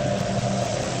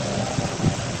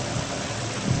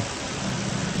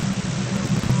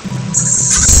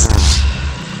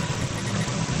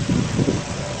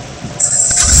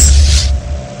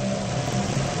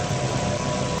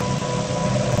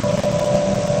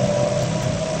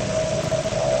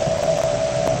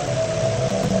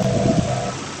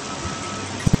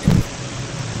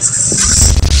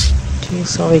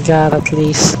 So we got at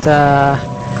least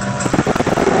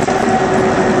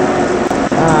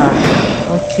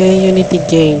okay, unity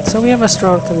gained. So we have a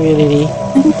strong community.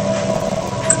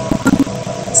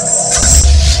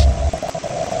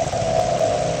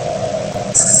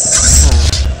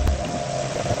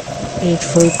 Each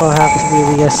fleet will have to be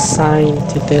reassigned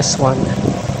to this one.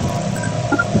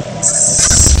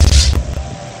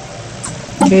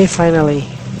 Okay, finally,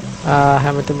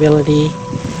 habitability.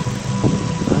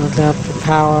 Up to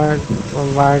power,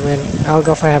 environment. I'll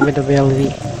go for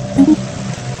habitability.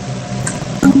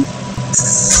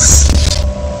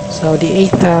 So the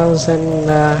 8,000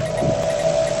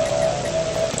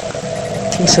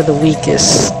 things are the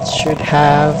weakest. Should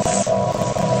have.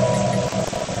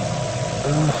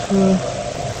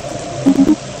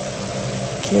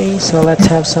 Okay, so let's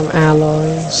have some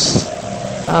alloys.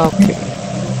 Okay.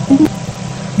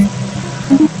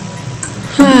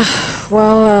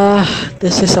 Well,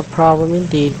 this is a problem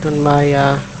indeed on my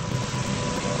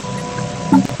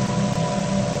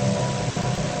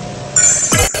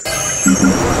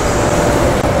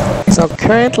so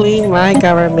currently my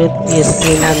government is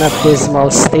in an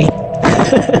abysmal state.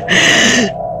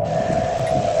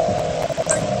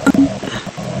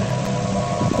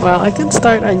 Well, I could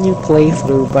start a new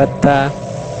playthrough, but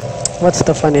what's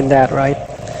the fun in that, right?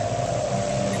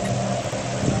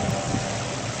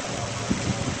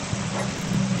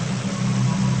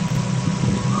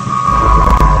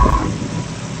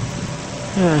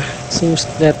 Seems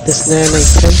that this Gray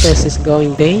Tempest is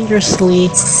going dangerously.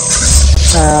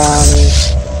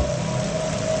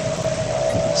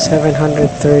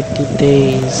 730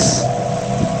 days.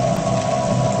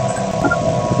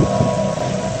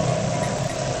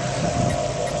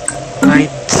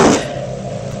 Right.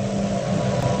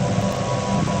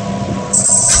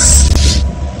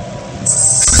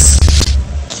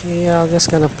 Yeah, I'm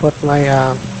just gonna put my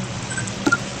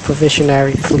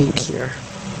provisionary fleet here.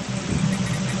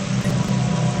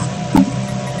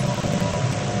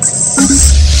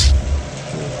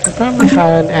 I'll probably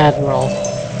hire an admiral.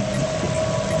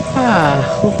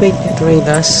 Who paid to trade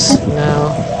us?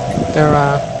 No, they're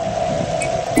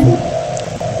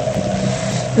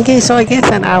okay, so I guess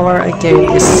an hour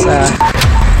again is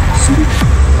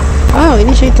oh,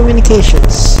 initiate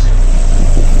communications.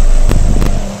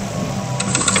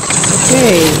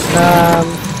 Okay,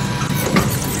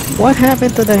 what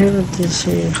happened to the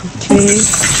hypnotization? Okay,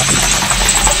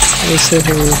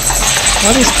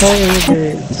 what is calling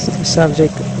the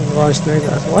subject was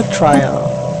what trial?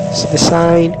 It's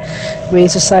designed to make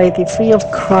society free of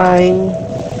crime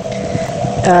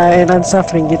and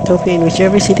unsuffering utopia in which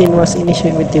every citizen was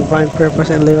initiated with divine purpose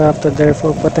and live up to their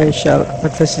full potential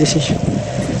at first decision.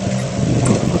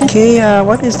 Okay,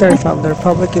 what is the Republic? The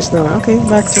Republic is now okay,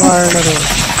 back to our another one.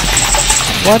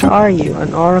 What are you?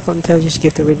 An oracle intelligence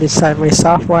gifted with inside my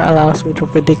software allows me to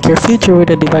predict your future with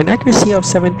a divine accuracy of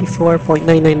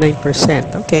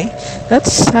 74.999%. Okay,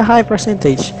 that's a high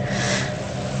percentage.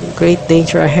 Great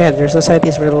danger ahead. Your society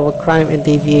is riddled with crime and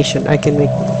deviation. I can make...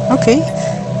 Okay.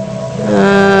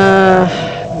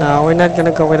 No, we're not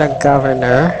gonna go with a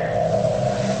governor.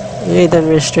 Maybe the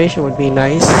administration would be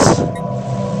nice.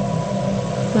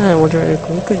 I wonder if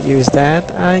we could use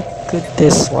that. I could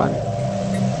this one.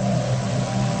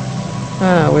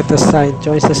 With the side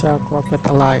joins the Israel Corporate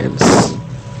Alliance.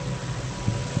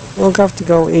 We'll have to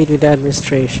go aid with the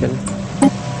administration.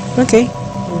 Okay,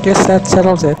 I guess that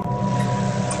settles it.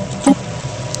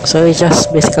 So we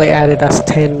just basically added us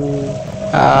 10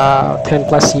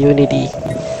 plus unity.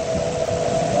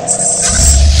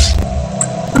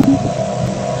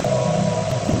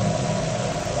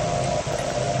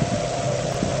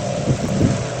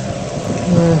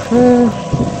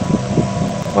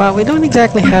 Well, we don't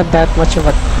exactly have that much of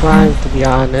a crime, to be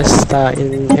honest,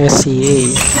 in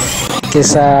SCA,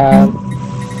 because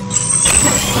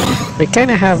we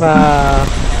kind of have a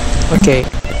okay.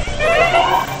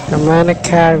 Amana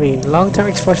carrying long-term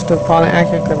exposure to pollen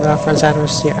accurate criminal friends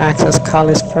adversely acts as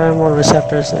Kali's pheromone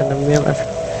receptors and the male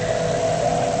effect.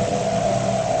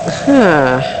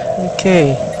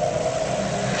 Okay.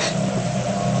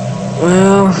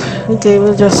 Well, okay,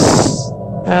 we'll just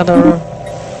add our...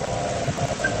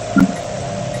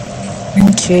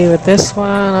 Okay, with this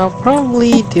one, I'll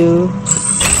probably do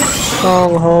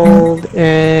Stronghold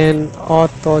and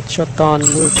Auto-Choton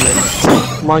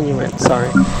Movement. Monument, sorry.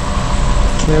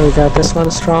 Okay, we got this one,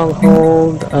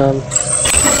 Stronghold, and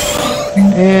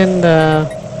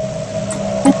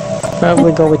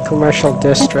probably go with commercial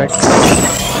districts.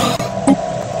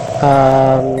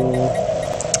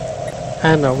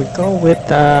 I know, we go with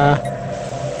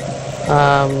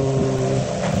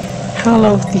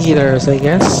Hello Theaters, I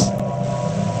guess.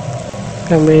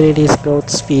 Amenities, growth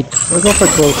speed. We'll go for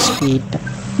growth speed.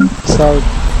 So,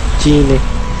 Genie.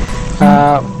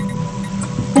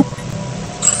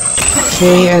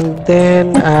 Okay, and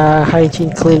then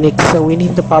hygiene clinic. So we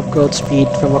need the pop growth speed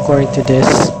from according to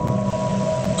this.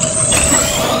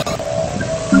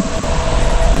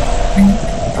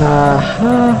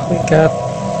 We got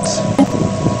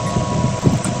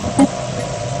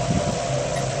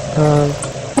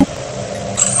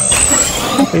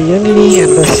Unity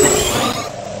and this.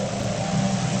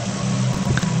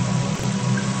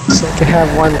 So to have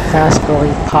one fast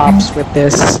growing pops with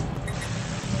this.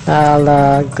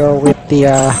 I'll go with the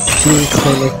gene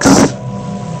clinics.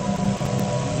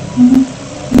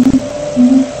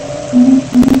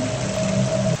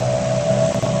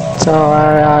 So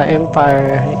our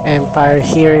empire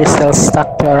here is still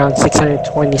stuck to around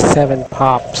 627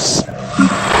 pops.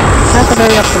 Not a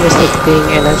very optimistic thing,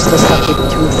 and I'm still stuck with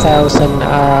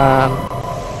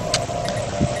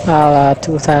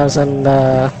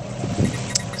 2,000.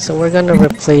 So we're gonna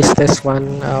replace this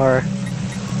one, or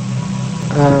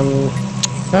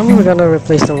we're gonna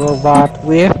replace the robot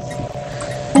with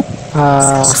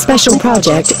Special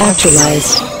project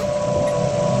actualized.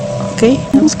 okay,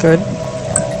 that's good.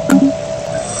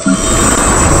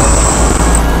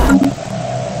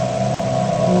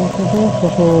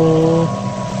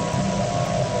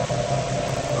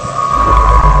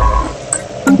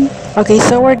 Okay,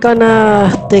 so we're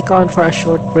gonna take on for a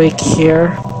short break here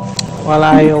while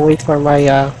I wait for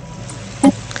my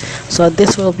so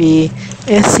this will be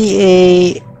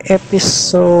SCA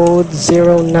episode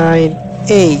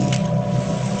 09A.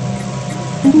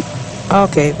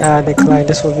 Okay, decline.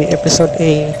 This will be episode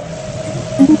A.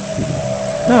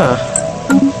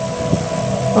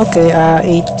 Okay,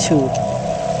 A2.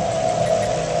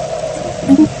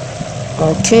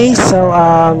 Okay, so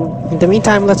in the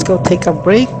meantime, let's go take a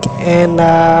break and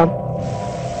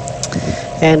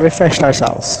refresh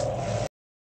ourselves.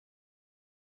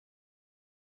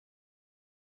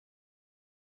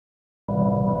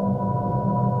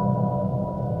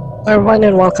 Hello everyone,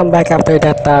 and welcome back after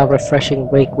that refreshing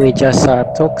break we just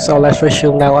took. So let's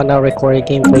resume now on our recorded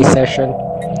gameplay session.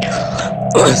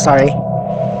 Sorry.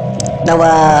 Now,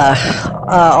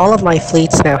 all of my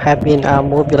fleets now have been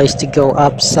mobilized to go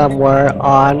up somewhere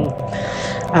on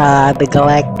the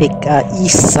galactic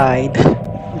east side,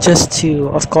 just to,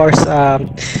 of course,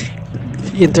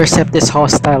 intercept this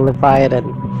hostile Leviathan.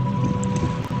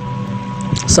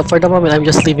 So for the moment, I'm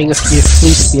just leaving a few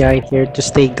fleets behind here to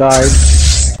stay guard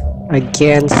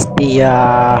against the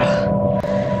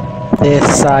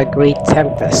this Gray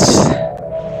Tempest.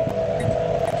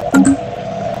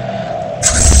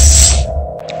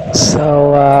 So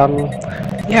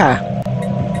yeah.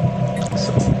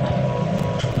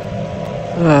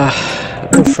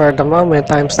 For the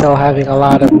moment, I'm still having a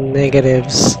lot of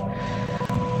negatives,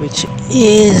 which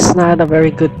is not a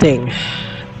very good thing.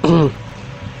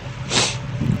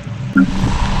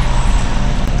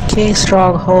 Okay,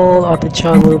 stronghold,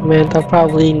 auto-chon movement. I'll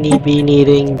probably be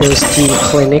needing those team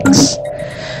clinics.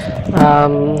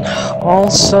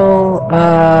 Also,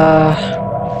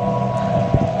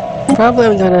 probably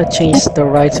I'm gonna change the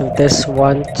rights of this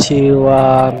one to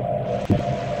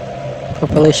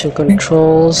population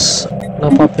controls. No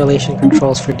population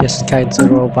controls for these kinds of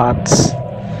robots.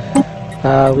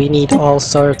 We need all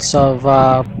sorts of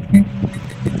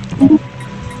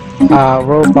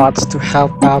robots to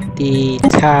help out the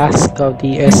task of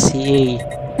the SCA.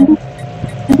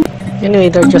 Anyway,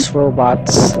 they're just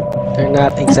robots. They're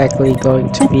not exactly going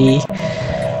to be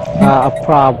a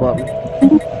problem.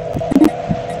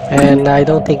 And I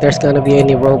don't think there's going to be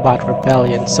any robot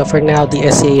rebellion. So for now,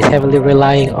 the SCA is heavily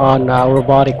relying on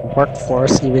robotic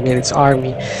workforce, even in its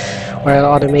army, or an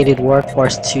automated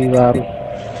workforce to,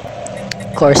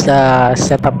 of course,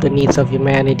 set up the needs of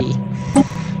humanity.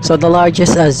 So the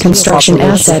largest Construction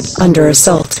asset under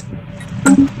assault.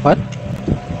 What?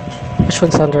 Which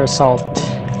one's under assault?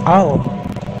 Oh.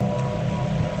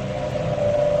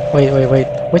 Wait.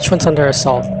 Which one's under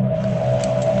assault?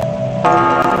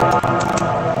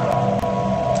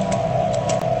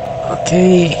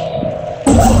 Okay.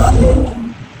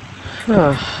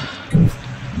 Huh.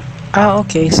 Ah,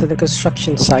 okay, so the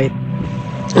construction site.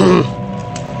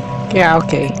 Yeah,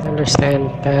 okay, understand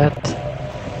that.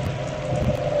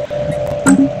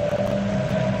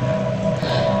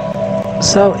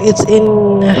 So it's in...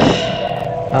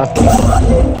 Okay.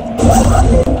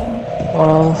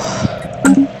 Well...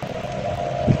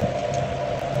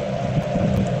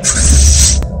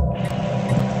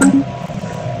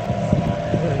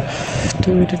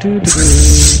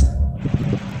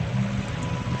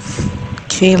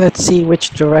 Okay, let's see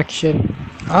which direction.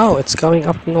 Oh, it's going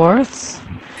up north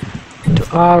to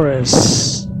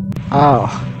Aris. Oh,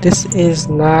 this is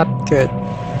not good.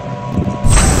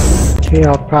 Okay,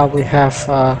 I'll probably have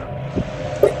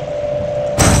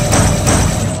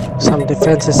some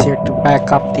defenses here to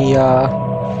back up the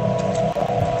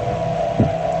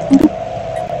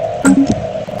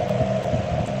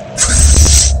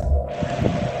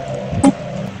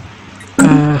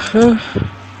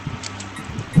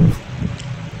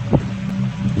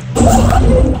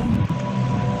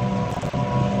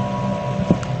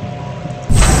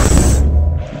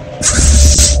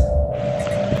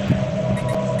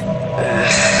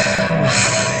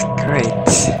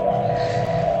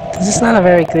This is not a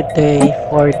very good day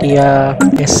for the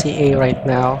SCA right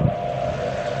now.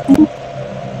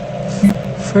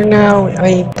 For now,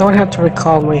 I don't have to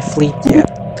recall my fleet yet.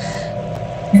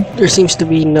 There seems to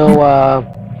be no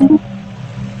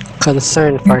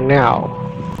concern for now.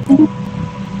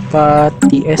 But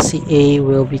the SCA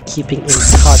will be keeping in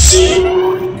touch.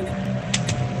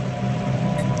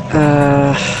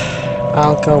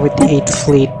 I'll go with the 8th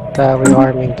Fleet,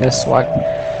 rearming this one.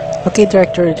 Okay,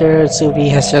 Director Zubi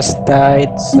has just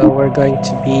died, so we're going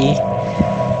to be...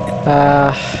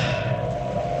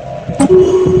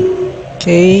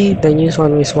 Okay, the news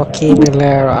one is Joaquin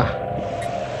Hilera.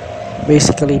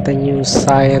 Basically the new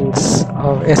science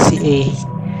of SCA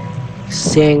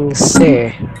Zheng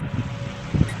Se.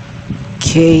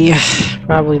 Okay,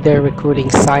 probably they're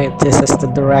recruiting scientists as the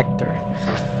director.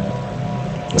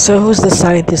 So who's the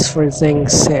scientist for Zheng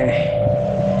Se?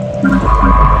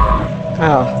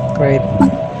 Oh, great.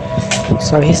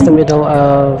 So he's the middle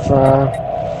of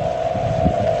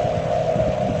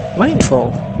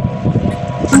Mindful.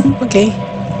 Okay.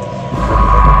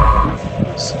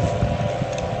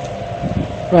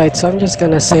 Right, so I'm just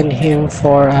gonna send him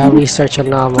for research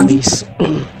anomalies.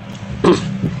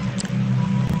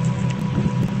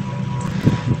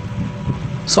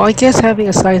 So I guess having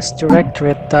a science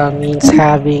directorate means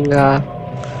having I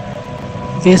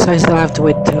guess I still have to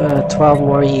wait 12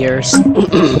 more years.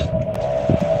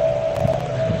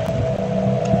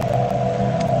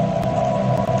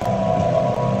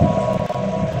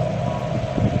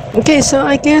 Okay, so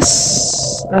I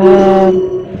guess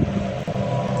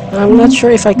I'm not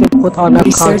sure if I could put on a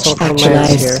console commands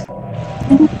here.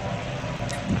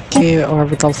 Okay,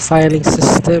 orbital filing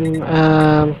system.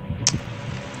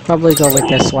 Probably go with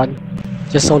this one.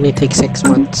 Just only takes 6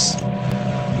 months.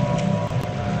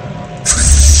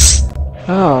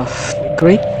 Oh,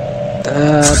 great.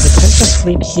 The Tempest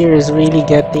fleet here is really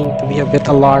getting to be a bit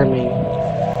alarming.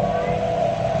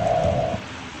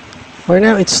 For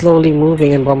now, it's slowly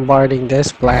moving and bombarding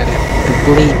this planet, the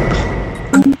Bleep.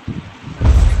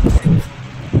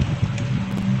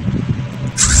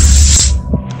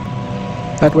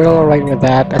 But we're alright with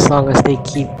that, as long as they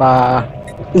keep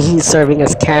serving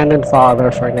as cannon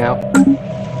fodder for now.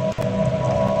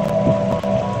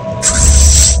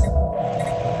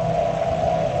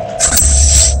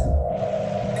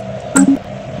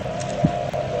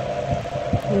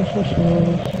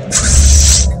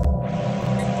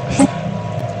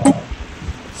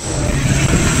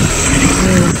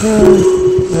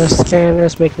 The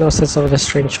scanners make no sense of the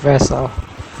strange vessel.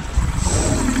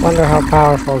 Wonder how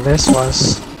powerful this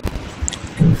was.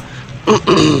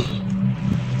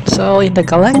 So in the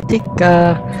galactic,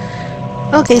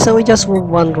 okay, so we just moved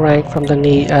one rank from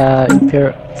the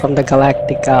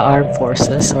galactic armed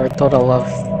forces, or total of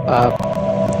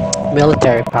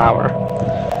military power.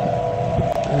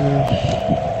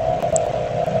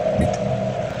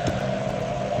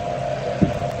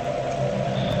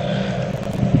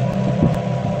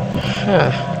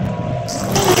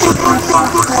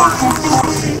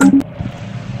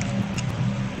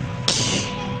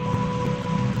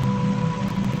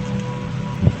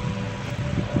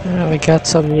 We got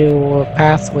some new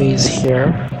pathways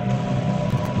here.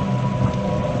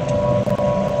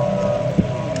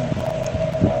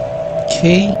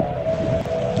 Okay.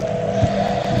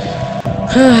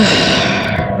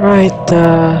 Right,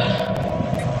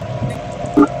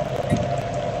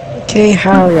 okay,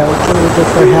 Hauya, what can we do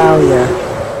for Hauya?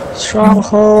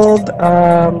 Stronghold,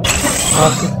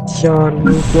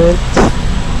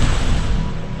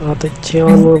 Audition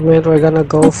movement, we're gonna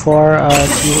go for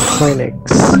gene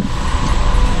clinics.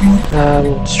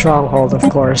 Stronghold, of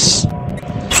course.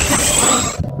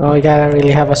 Oh, we gotta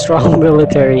really have a strong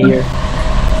military here.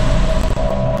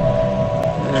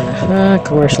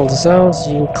 Commercial zones,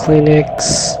 gene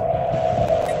clinics.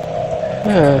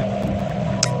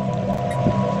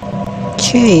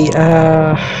 Okay,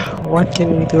 what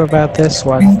can we do about this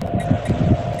one?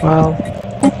 Well,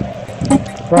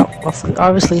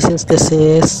 obviously, since this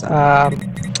is a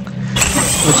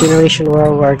generation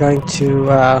world, we're going to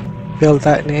build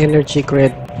an energy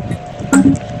grid.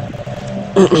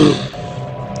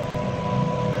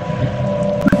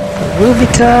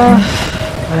 Rubica,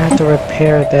 I have to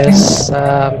repair this.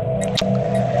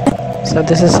 So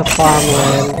this is a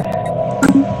farmland.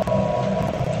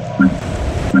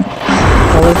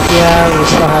 Olympia, we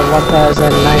still have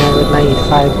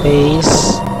 1,995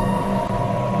 base.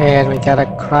 And we got a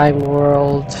crime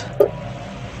world.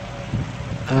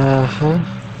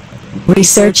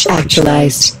 Research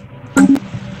actualized.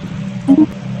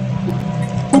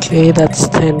 Okay, that's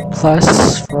 10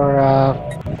 plus for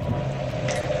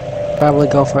probably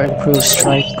go for improved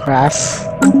strike craft,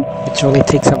 which only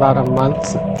takes about a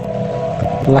month.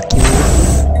 Lucky me.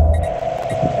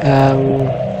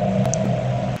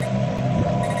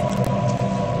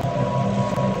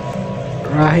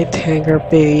 Right, hangar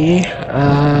bay.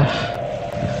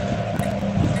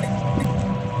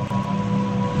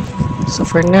 So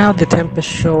for now, the Tempest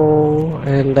Show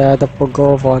and the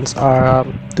Pagovons are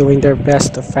doing their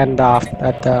best to fend off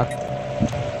that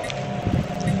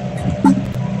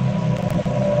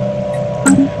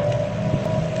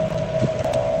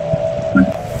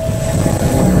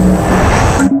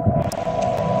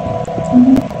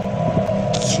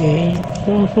okay.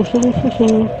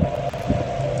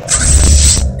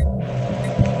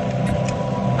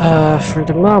 For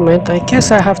the moment, I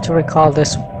guess I have to recall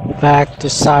this back to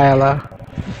Sila.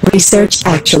 Research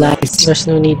actualized. There's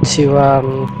no need to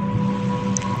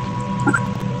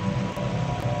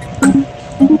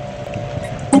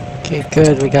okay,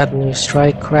 good. We got new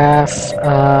strike craft.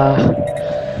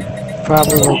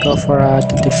 Probably will go for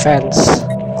the defense.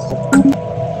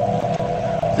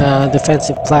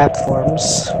 Defensive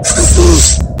platforms.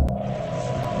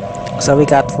 So we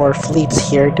got 4 fleets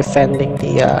here defending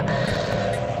the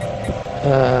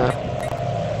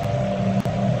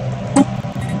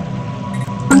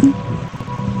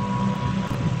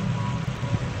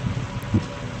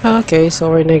okay, so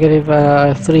we're negative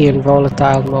 3 in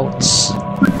volatile modes.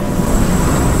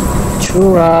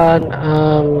 True run.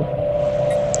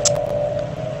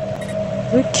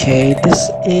 Okay, this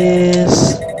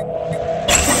is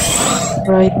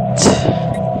right.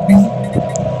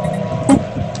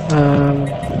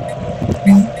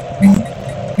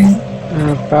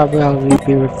 Probably I'll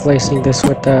be replacing this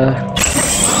with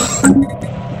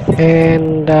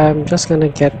and I'm just gonna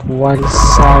get 1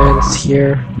 science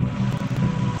here.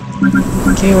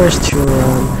 Okay, where's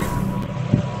Turon?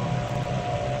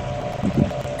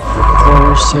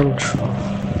 Or Central?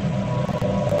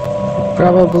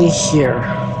 Probably here.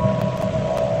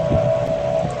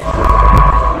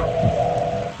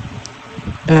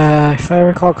 If I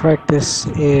recall correct, this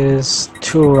is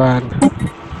Turan.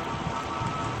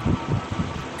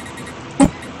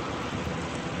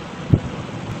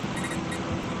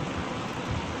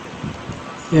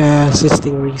 Yeah,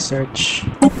 assisting research.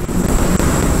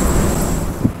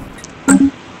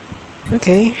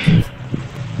 Okay.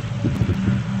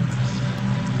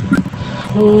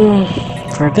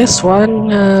 For this one,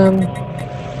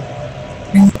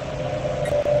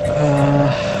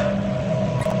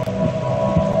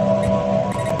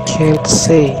 can't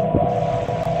say.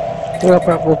 We'll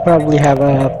probably have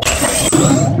a.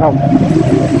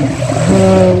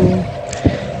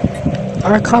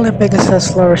 Our colony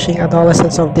Pegasus flourishing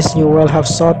adolescents of this new world have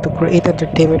sought to create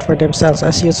entertainment for themselves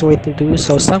as used way to do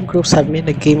so. Some groups have made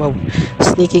a game of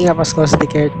sneaking up as close as they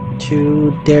can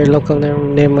to their local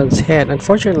neighborhood's head.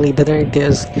 Unfortunately, the narrative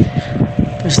is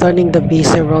they're starting to be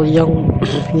several young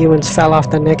humans fell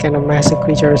off the neck and a massive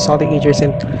creature assaulting eaters,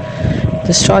 and the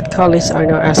distraught colonists are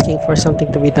now asking for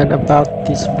something to be done about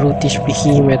these brutish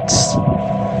behemoths.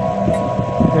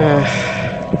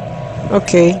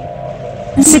 Okay.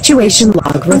 Situation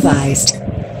log revised.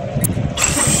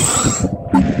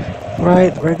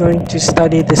 Right, we're going to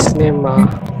study this NEMA.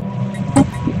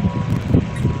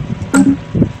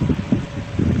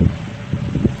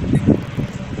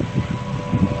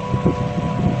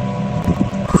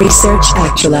 Research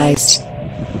actualized.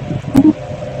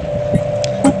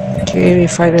 Okay, we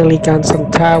finally got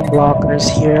some tile blockers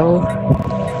here.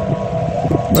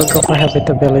 We'll go for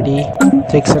habitability.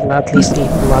 Takes at least 8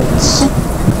 months.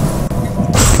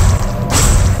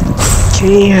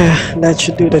 Okay, that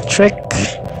should do the trick.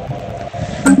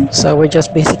 So we're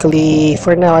just basically,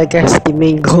 for now, I guess the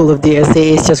main goal of the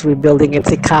SCA is just rebuilding its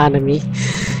economy.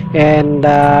 And,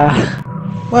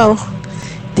 well,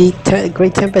 the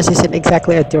Gray Tempest isn't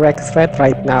exactly a direct threat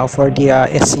right now for the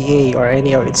SCA or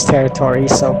any of its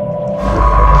territories. So,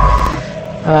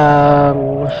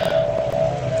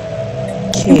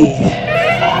 okay.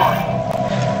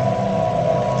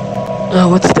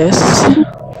 What's this?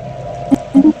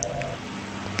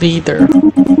 Leader.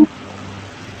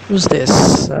 Who's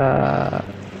this?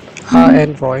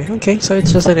 Envoy. Okay, so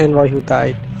it's just an envoy who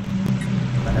died.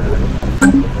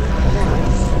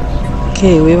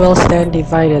 Okay, we will stand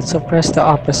divided, suppress the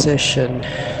opposition.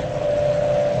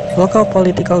 Local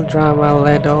political drama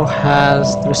Ledo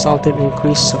has resulted in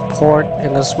increased support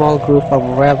in a small group of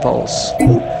rebels.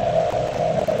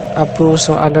 Approves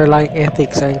of underlying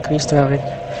ethics are increased to have it.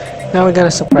 Now we're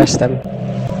gonna suppress them.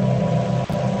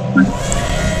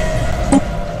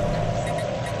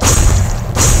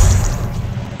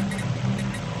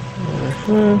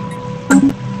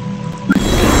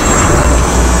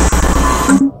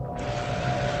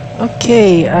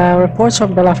 Okay, reports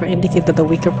from Belafra indicate that the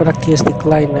weaker productivity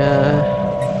decline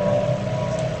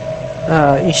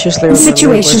issues labor.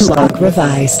 Situation log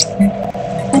revised.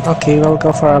 Okay, we'll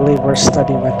go for our labor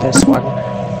study with this one.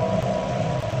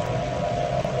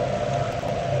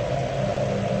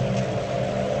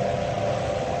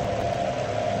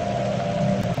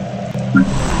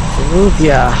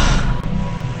 Rubia.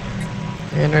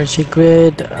 Energy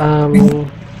grid.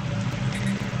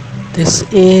 This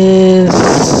is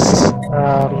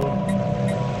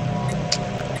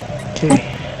okay.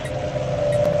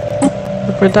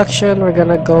 The production, we're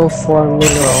gonna go for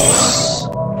minerals.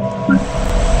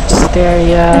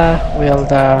 Hysteria, we'll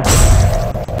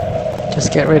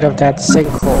just get rid of that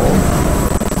sinkhole.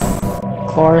 Of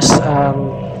course,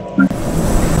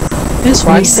 this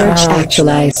one. Research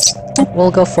actualized.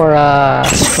 We'll go for a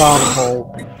stronghold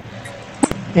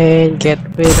and get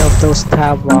rid of those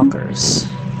tab blockers.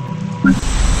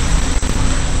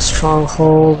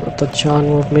 Stronghold, the John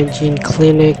Movement Gene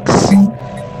Clinics.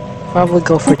 Probably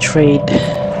go for trade.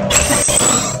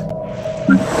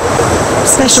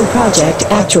 Special project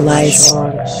actualized.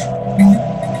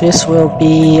 This will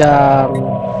be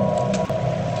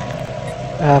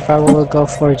probably will go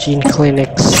for gene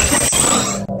clinics.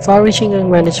 Far-reaching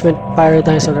management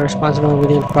paradigms are responsible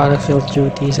within product field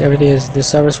duties. Everything is the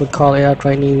service would call it out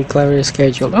right now. We clearly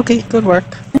scheduled. Okay, good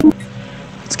work.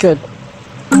 It's good.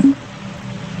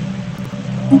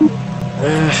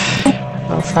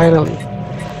 Well, finally.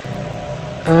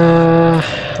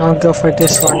 I'll go for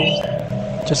this one.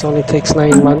 Just only takes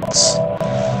 9 months.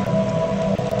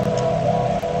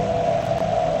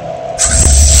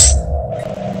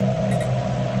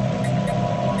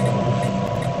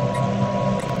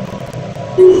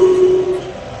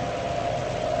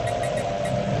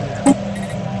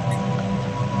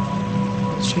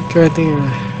 Good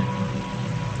there.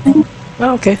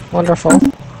 Oh, okay, wonderful.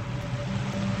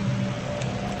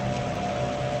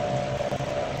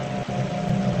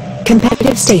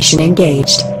 Competitive station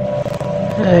engaged.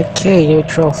 Okay,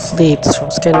 neutral fleets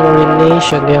from Scandinavian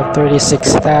nation. They have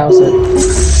 36,000.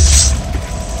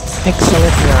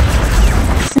 Excellent work.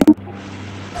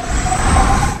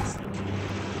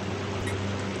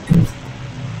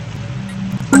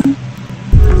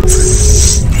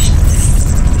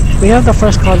 We have the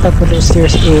first contact with the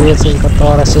mysterious aliens in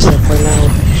Kotora system for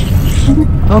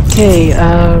now. Okay,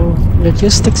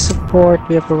 logistics support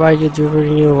we have provided you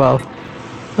renewal.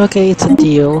 Okay, it's a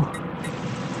deal.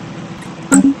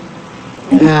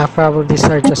 Yeah, probably these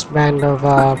are just band of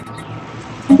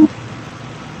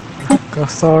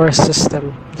Kotora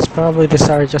system. It's probably these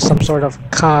are just some sort of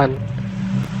con.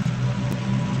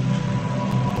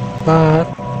 But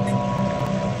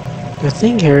the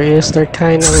thing here is they're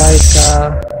kind of like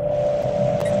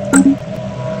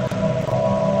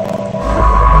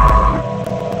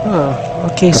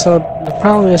okay, so the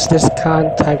problem is this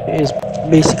con type is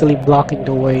basically blocking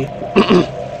the way.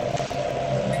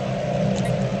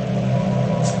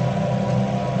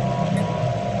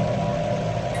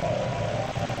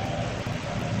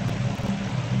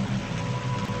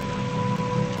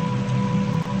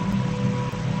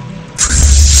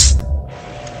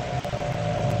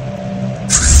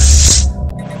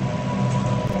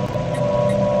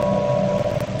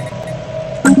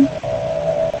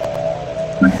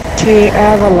 Okay,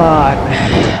 Avalon.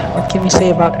 What can we say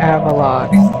about Avalon?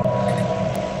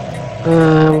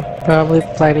 Probably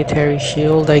planetary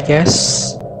shield, I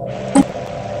guess.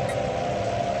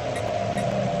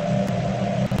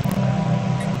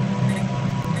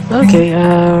 Okay,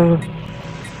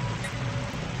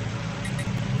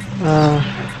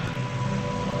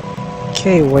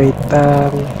 okay, wait,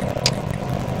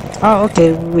 oh,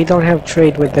 okay, we don't have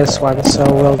trade with this one, so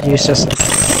we'll use just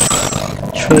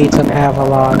trades on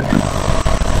Avalon.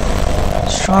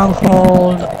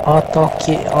 Stronghold,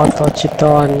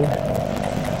 Autochiton,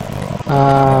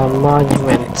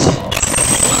 Monument.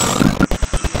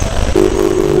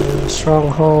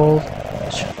 Stronghold,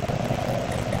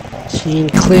 Gene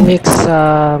Clinics,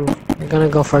 I'm gonna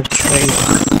go for trade.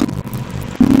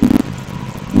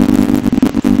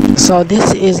 So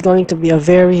this is going to be a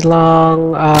very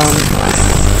long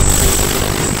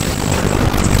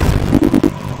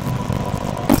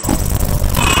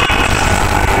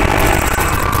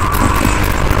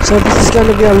so this is going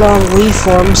to be a long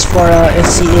reforms for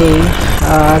SCA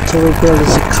to rebuild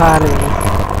its economy.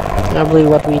 Probably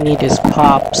what we need is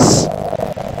POPs,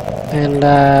 and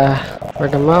for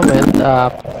the moment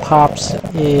POPs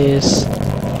is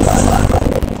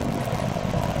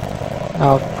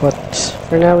output.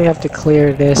 For now we have to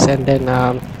clear this and then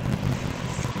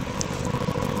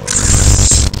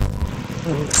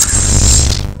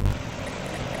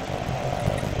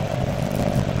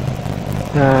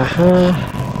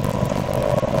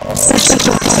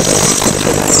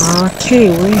okay,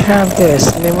 we have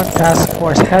this NEMA task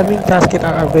force. Having tasked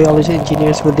our biology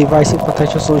engineers with devising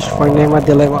potential solutions for NEMA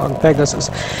dilemma on Pegasus.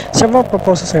 Several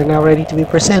proposals are now ready to be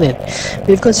presented.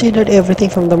 We've considered everything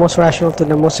from the most rational to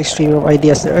the most extreme of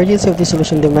ideas. The urgency of this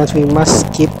solution demands we must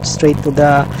skip straight to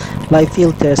the life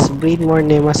field test, breed more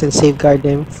NEMAs and safeguard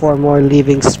them for more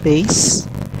living space.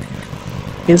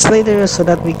 Enslave them so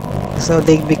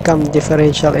they become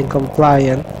differential and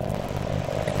compliant.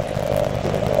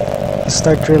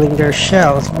 Start drilling their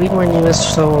shells. Breed more NEMAs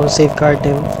so safeguard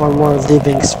them for more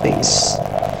living space.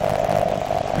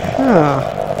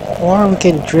 Or we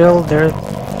can drill their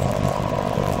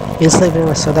enslave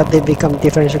them so that they become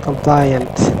differential compliant.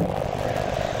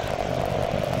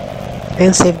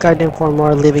 And safeguard them for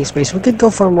more living space. We could go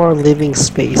for more living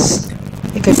space. I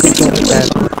think I could go with that.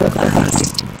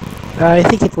 I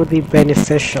think it would be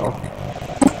beneficial.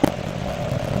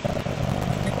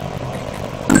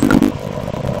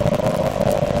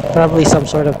 Probably some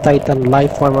sort of Titan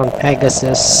life form on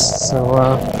Pegasus. So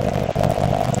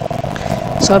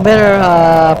I better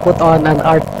put on an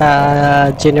art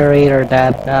generator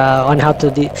that on how to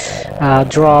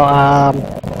draw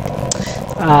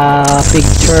big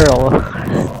turtle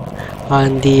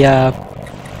on the.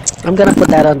 I'm gonna put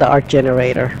that on the art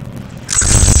generator.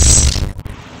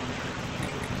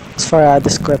 It's for a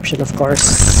description, of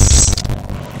course.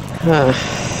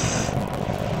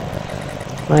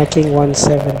 Lacking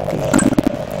 170.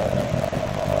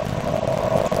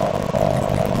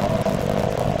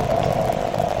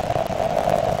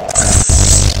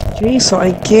 Okay, so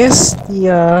I guess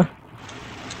the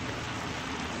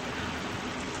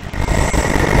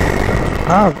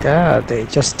oh god, they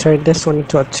just turned this one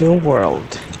into a tomb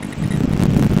world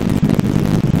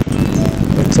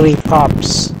with 3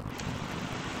 pops.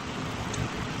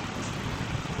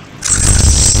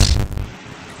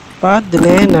 But the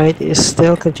nanite is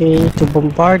still continuing to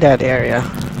bombard that area.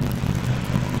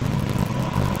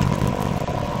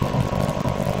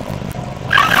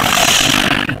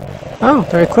 Oh,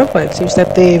 their equipment. Seems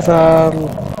that they've oh,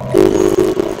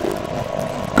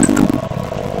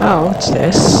 what's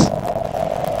this?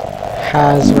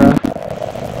 Hazra.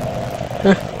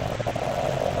 Huh.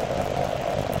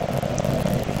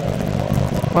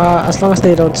 Well, as long as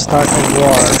they don't start a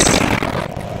war.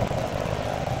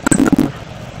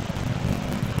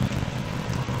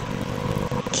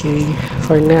 Okay,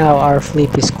 for now our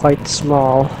fleet is quite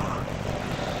small.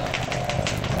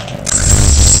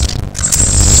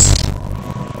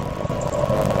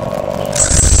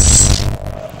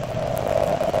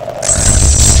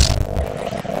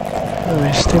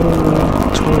 Still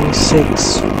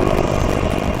 26.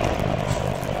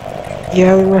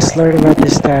 Yeah, we must learn about the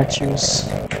statues.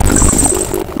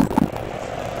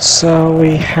 So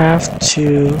we have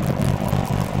to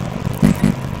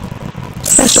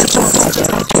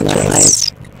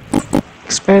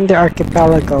expand the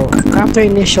archipelago. After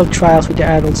initial trials with the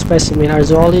adult specimen, our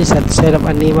zoologists had set up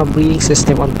a Nema breeding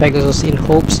system on Pegasus in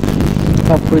hopes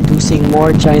of producing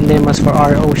more giant Nemas for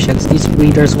our oceans. These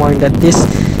breeders warned that this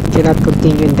cannot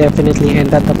continue indefinitely and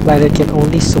that the planet can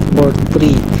only support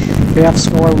 3. Perhaps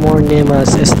more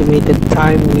Nemas. Estimated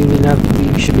time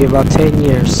should be about 10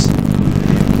 years.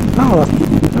 Oh,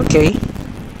 okay.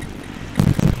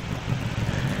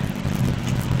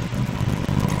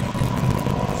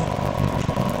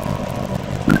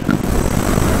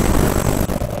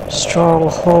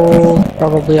 Stronghold.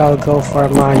 Probably I'll go for a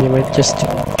monument just to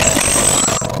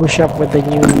push up with the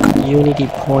new unity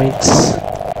points.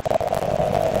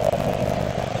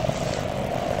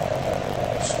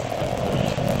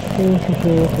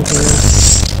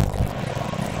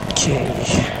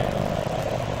 Okay.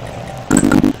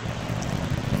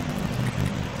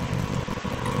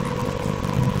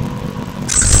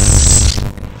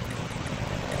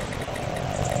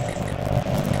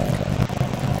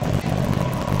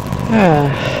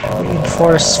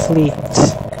 Reinforced fleet.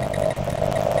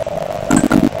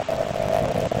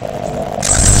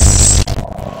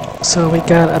 So we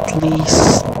got at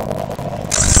least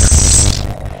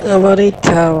about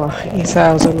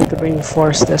 8,000. We could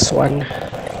reinforce this one.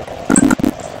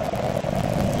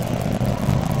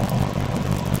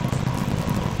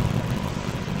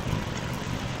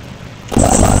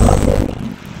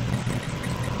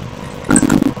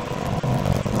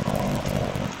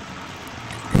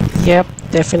 Yep,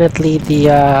 definitely the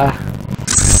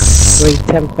Gray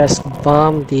Tempest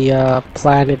bombed the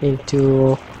planet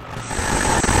into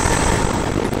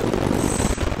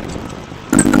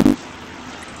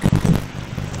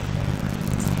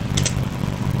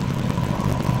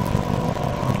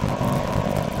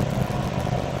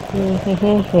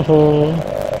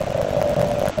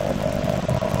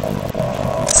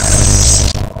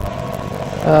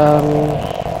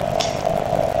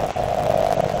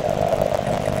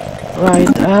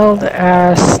right, I'll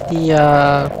ask the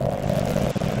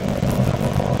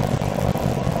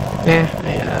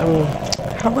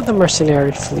how about the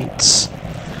mercenary fleets?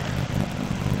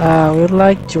 We'd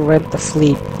like to rent the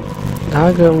fleet.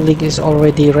 Now Grim League is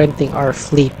already renting our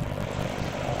fleet.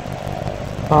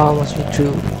 Must be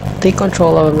true. Take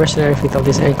control of a mercenary fleet of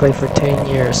this enclave for 10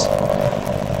 years.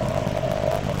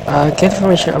 Get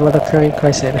information about the current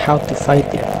crisis and how to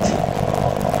fight it.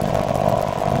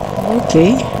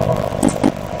 Okay.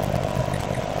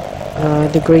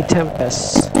 The Gray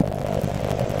Tempest.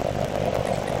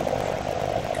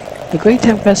 The Gray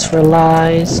Tempest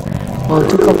relies on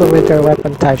 2 complementary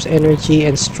weapon types, energy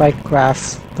and strike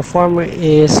craft. The former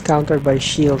is countered by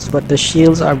shields, but the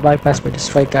shields are bypassed by the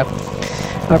strike craft.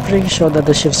 Upgrades show that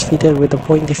the ships fitted with a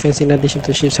point defense in addition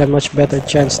to ships have much better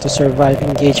chance to survive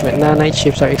engagement. Nanite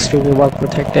ships are extremely well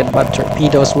protected, but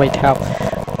torpedoes might help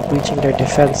breaching their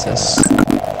defenses.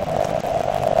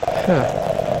 Huh.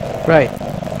 Right.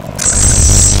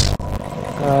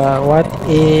 What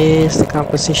is the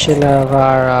composition of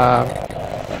our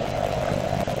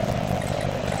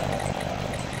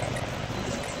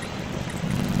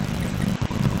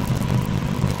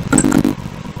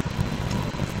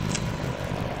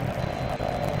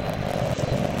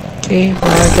okay, well,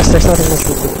 I guess there's nothing much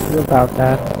we can do about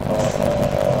that.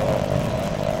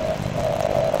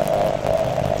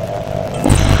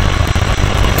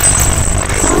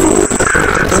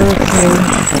 Okay.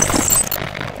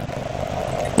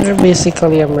 They're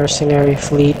basically a mercenary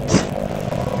fleet.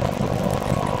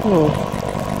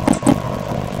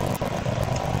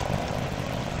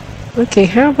 Okay,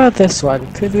 how about this one?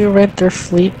 Could we rent their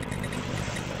fleet?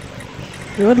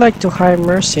 We would like to hire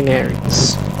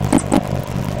mercenaries.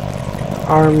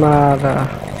 Armada.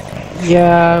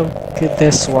 Yeah, get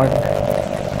this one.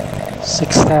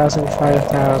 6,000,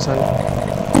 5,000.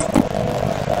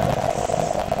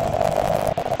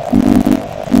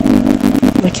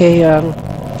 Okay,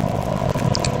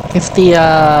 if the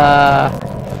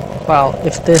well,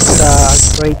 if this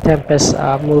Gray Tempest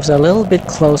moves a little bit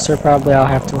closer, probably I'll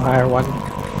have to hire one.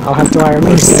 I'll have to hire a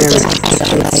mercenary.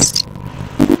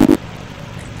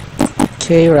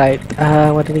 Okay, right.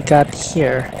 What do we got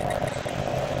here?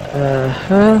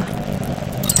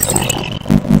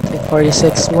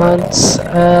 46 months.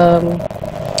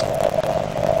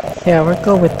 Yeah, we'll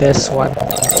go with this one.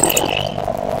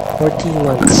 14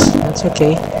 months. That's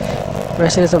okay.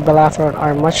 Residents of Belafron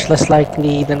are much less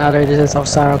likely than other residents of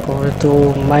Sarako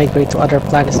to migrate to other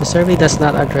planets. The survey does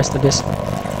not address this.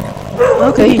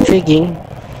 Okay, intriguing.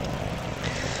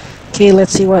 Okay,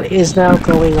 let's see what is now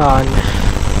going on.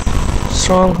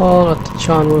 Stronghold,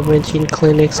 Attention movement, gene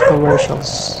clinics, commercial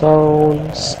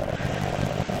zones.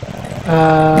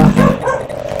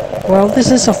 Well, this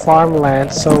is a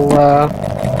farmland, so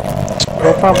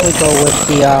we'll probably go with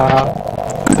the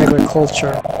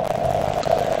agriculture.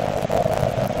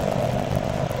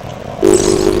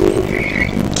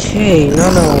 Okay, no,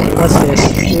 what's this?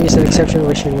 Here is an exception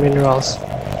rich in minerals.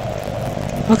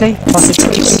 Okay,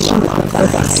 positron.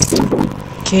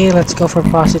 Okay, let's go for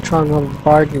positron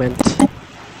bombardment.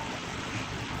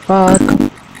 But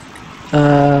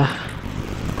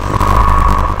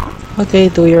okay,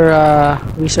 do your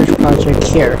research project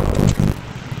here.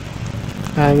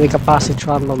 Make a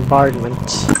positron bombardment.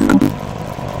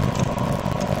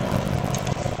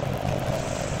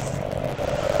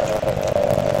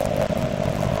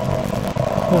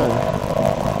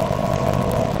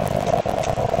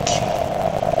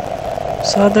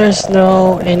 So there's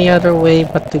no any other way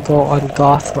but to go on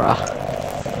Gothra.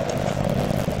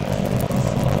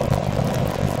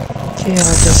 Okay,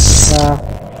 I'll just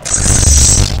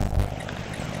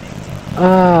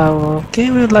okay,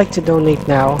 we would like to donate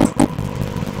now.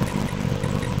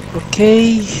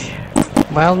 Okay,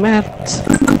 wild mat.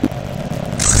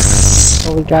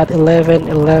 So we got 11,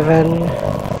 11,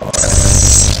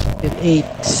 and 8,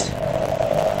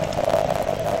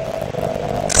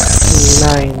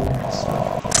 9.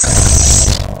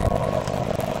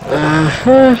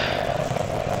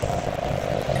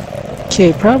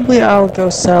 Okay, probably I'll go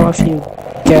sell a few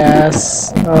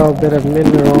gas, a bit of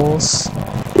minerals,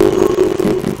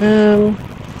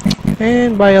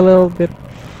 and buy a little bit.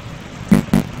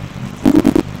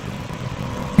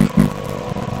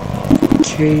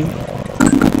 Okay.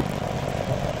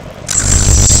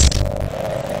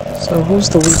 So who's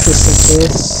the weakest of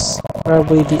this?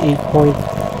 Probably the 8 point.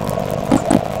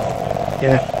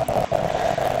 Yeah.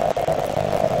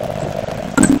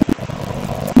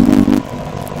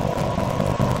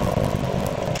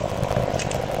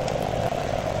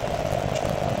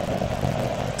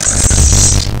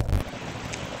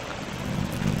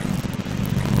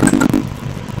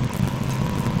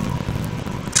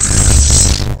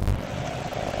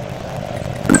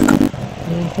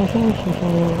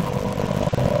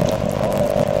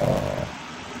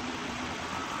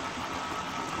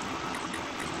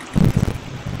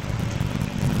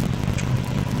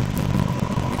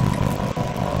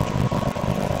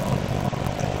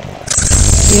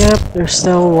 Yep, there's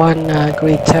still one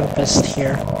Gray Tempest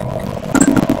here.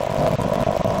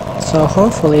 So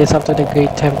hopefully it's after the Gray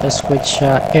Tempest which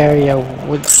area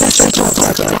would...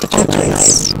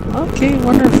 Okay,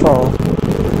 wonderful.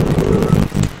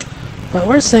 But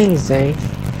we're saying Zay.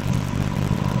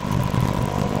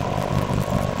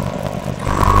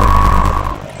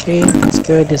 Okay, that's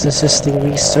good. It's assisting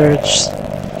research.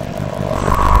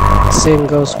 Same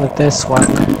goes with this one.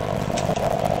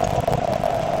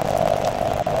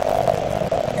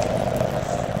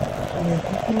 We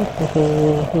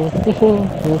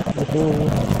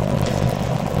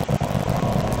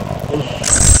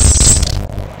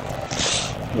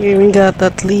got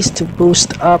at least to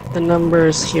boost up the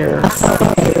numbers here.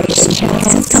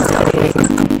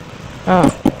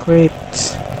 Oh, great.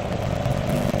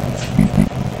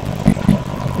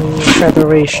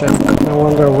 Federation. I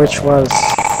wonder which was.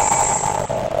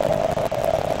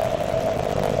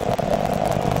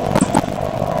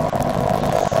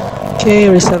 Okay,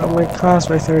 reset on my cost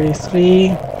by 33.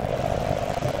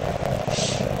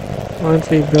 1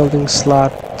 building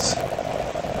slot.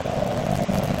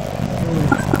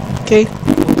 Okay,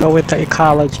 we'll go with the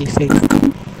ecology thing.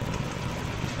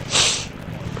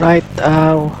 Right,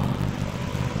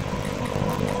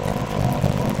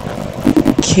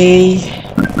 okay.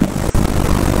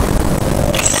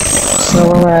 So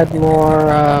we'll add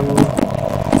more,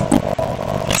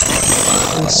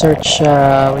 search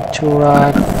with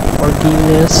Turan or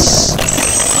Venus.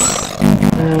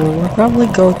 We'll probably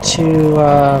go to,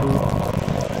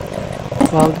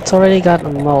 well, it's already got a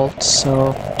molt,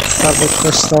 so probably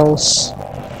crystals.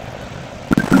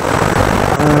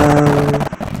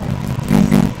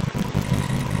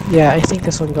 Yeah, I think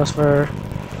this one goes for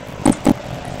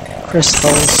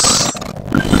crystals.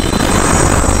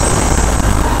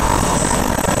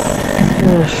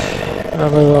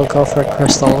 Probably will go for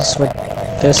crystals with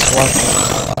this one.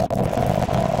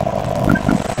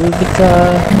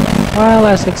 Rubica, well,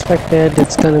 as expected,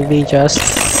 it's gonna be just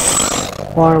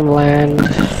farmland.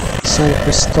 San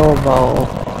Cristobal.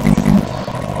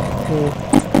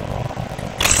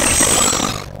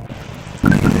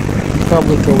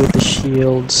 Probably go with the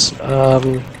shields.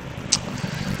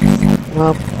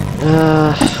 Well,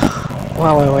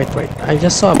 wait. I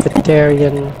just saw a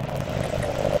Batarian.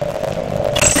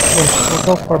 We'll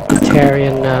go for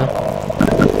Batarian now.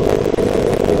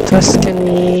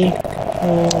 Tuscany.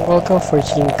 We'll go for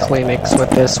gene clinics with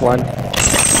this one.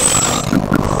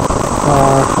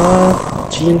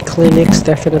 Gene clinics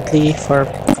definitely for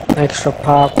extra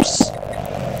pops.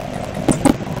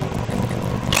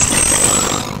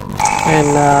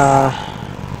 And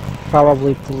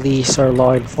probably police or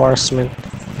law enforcement.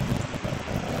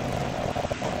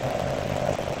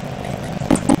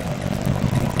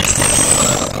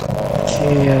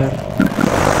 Okay,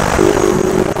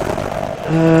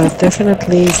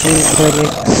 definitely gene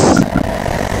clinics.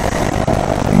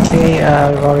 Okay,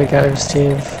 we've already got it,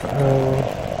 Steve.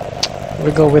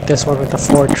 We'll go with this one with the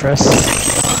fortress.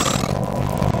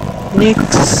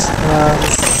 Next,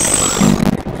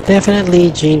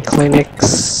 definitely gene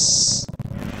clinics.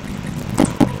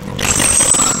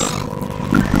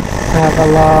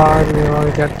 Avalon, we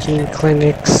already got gene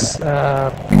clinics. I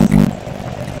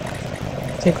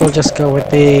think we'll just go with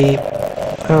the...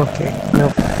 Okay,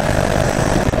 nope.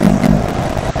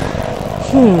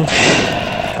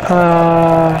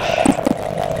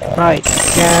 Right,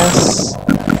 gas.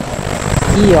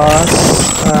 EOS.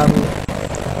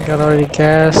 We got already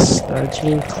gas.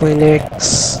 Gene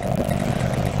clinics.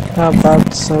 How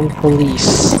about some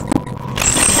police?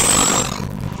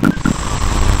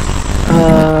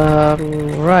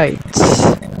 Right.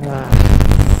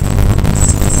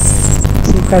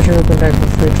 Some pressure to connect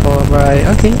with fruitful. Right.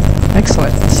 Okay.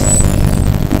 Excellent.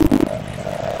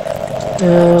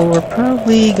 We're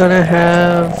probably gonna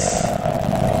have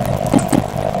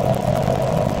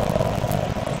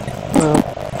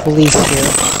police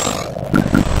here.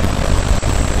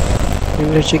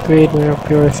 Energy grade, mineral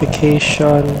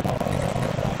purification.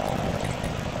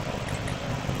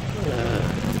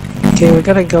 Okay, we're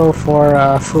gonna go for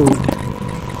food.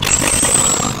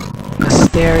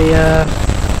 Asteria.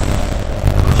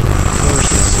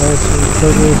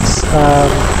 Clinics.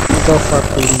 Go for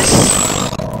police.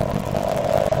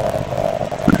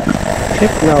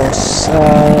 Hypnos.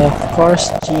 Of course,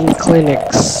 gene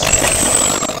clinics.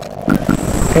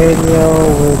 Cranial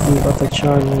will be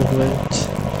Autochon movement.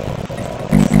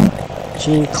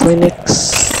 Gene clinics.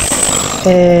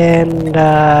 And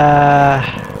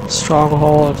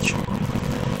stronghold.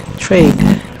 Trade.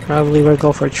 Probably we'll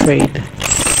go for trade.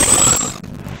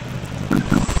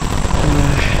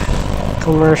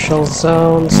 Commercial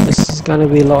zones. This is gonna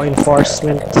be law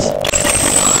enforcement.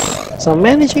 So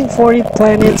managing 40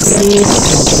 planets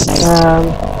is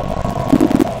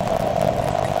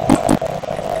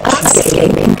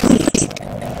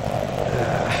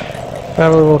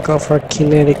probably will go for a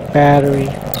kinetic battery.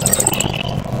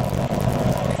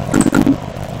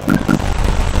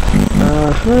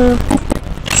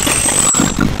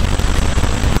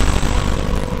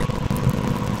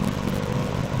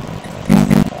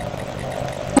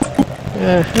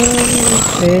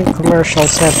 And commercial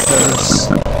centers.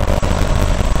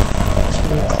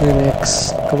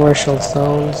 clinics, commercial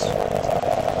zones.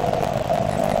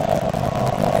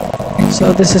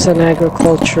 So this is an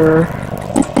agriculture.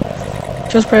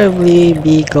 Just probably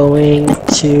be going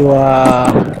to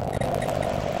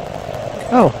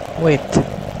oh wait,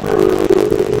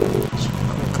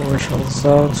 commercial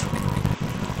zones.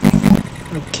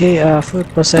 Okay, food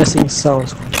processing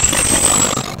zones.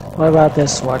 What about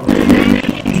this one?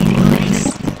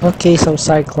 Okay, some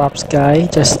Cyclops guy.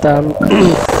 Just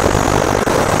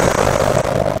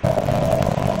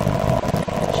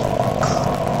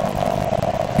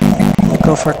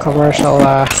go for commercial.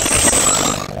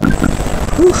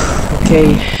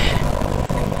 Okay.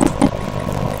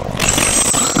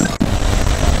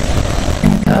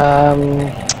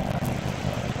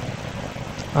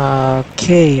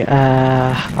 Okay.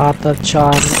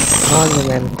 Auto-John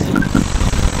Monument.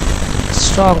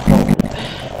 Stronghold.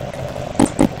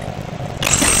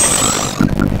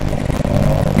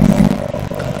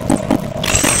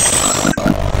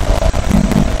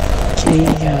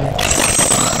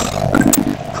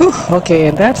 Okay,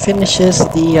 and that finishes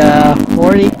the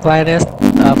 40 planets,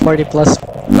 40 plus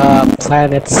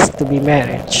planets to be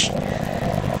managed.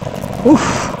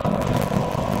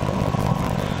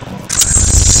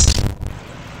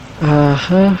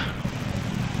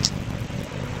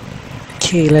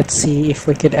 Okay, let's see if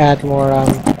we could add more.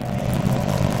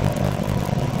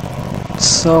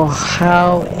 So,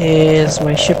 how is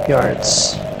my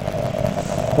shipyards?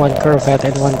 One corvette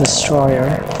and one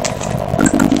destroyer.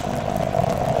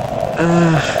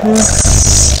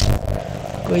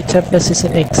 Gray Tempest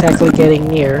isn't exactly getting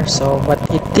near, so but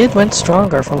it did went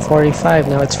stronger from 45,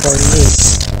 now it's 48.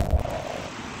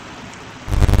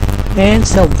 And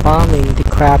still bombing the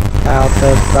crap out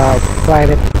of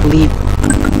planet Bleed.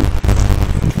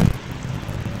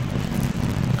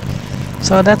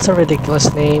 So that's a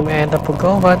ridiculous name, and the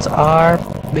Pagovons are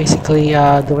basically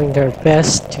doing their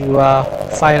best to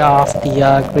fight off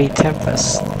the Gray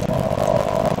Tempest.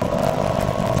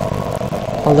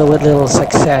 Although with little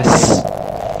success.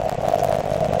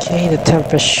 Okay, the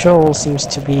Tempest Shoal seems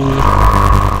to be...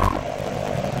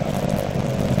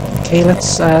 Okay,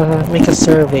 let's make a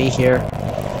survey here.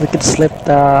 We could slip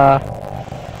the...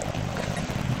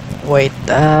 Wait,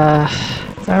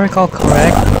 if I recall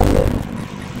correct...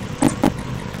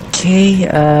 Okay,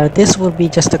 this will be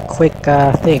just a quick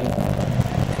thing.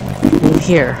 In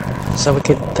here. So we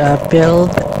could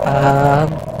build...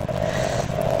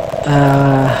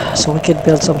 so we could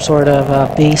build some sort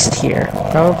of base here.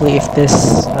 Probably if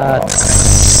this...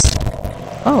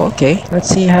 Oh, okay. Let's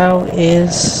see how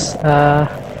is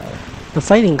the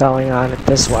fighting going on at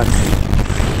this one.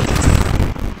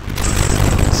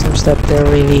 Seems that they're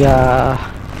really...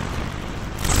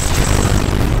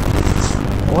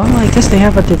 Well, I guess they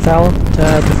have a developed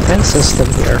defense system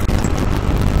here.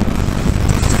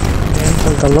 And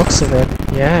from the looks of it,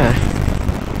 yeah.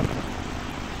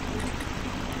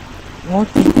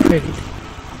 Won't be pretty.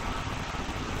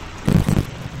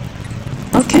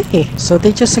 Okay, so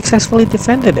they just successfully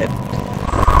defended it.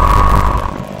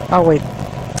 Oh wait,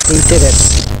 they did it.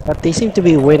 But they seem to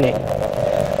be winning.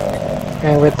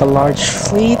 And with the large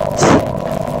fleet...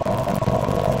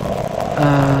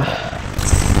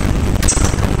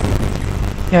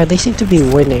 yeah, they seem to be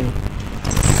winning.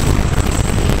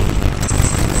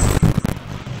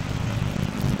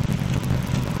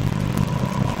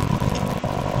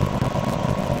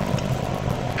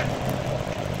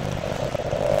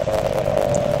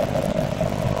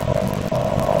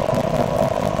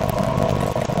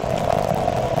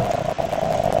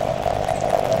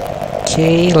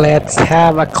 Okay, let's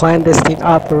have a clandestine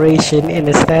operation and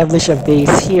establish a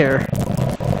base here.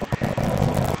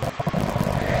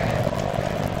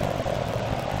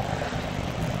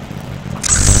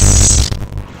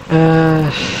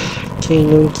 Okay,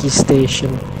 Nunki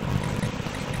Station.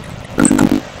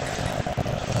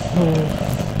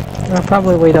 I'll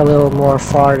probably wait a little more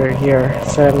farther here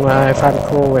if I'm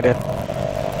cool with it.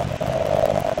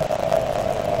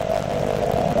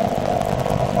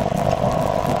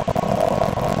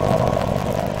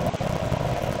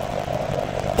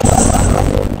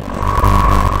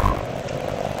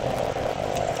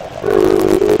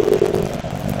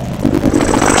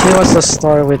 What's the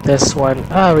story with this one?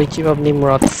 Regime of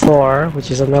Nimrod 4, which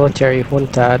is a military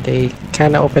junta, they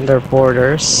kinda opened their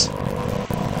borders.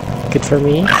 Good for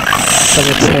me, to some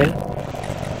extent.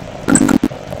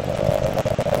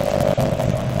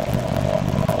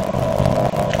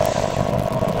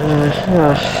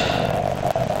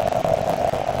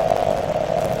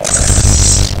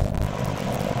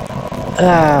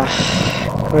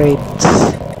 Great.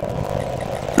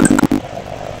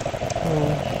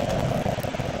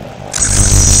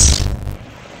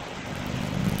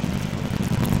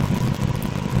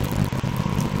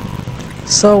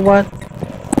 So what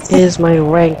is my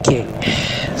ranking?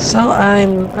 So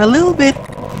I'm a little bit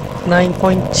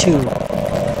 9.2.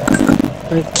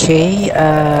 Okay,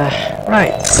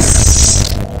 right.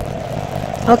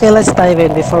 Okay, let's dive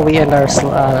in before we end our so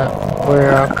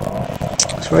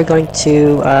we're going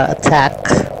to attack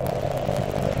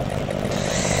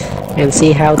and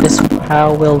see how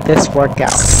will this work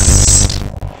out.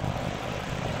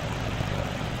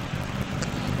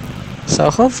 So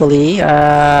hopefully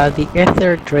the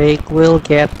Ether Drake will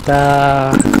get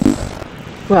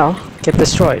get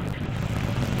destroyed.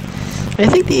 I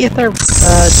think the Ether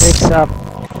Drake's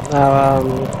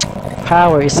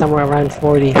power is somewhere around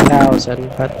 40,000,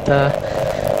 but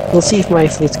we'll see if my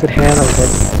fleets could handle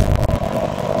it.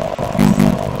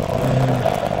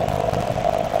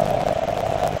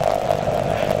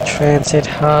 Transit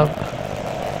hub,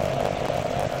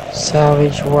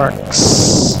 salvage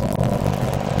works.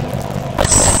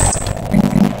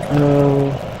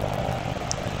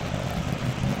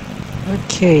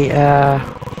 Okay,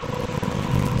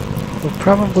 we'll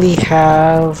probably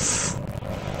have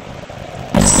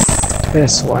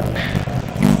this one.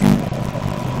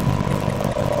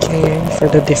 Okay, for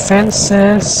the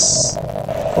defenses,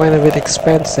 quite a bit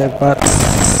expensive, but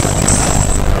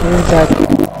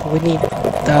we need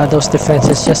those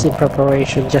defenses just in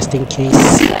preparation, just in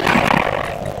case.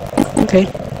 Okay.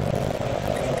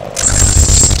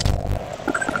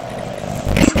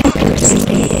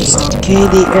 Okay,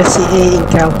 the SCA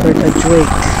encountered a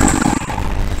Drake.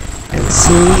 And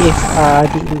see if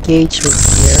the engagement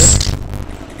here.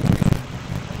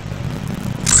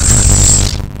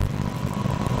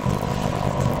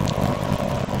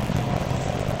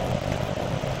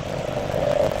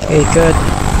 Okay, good.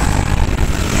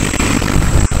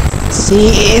 See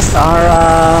if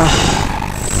our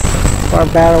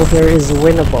battle here is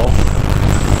winnable.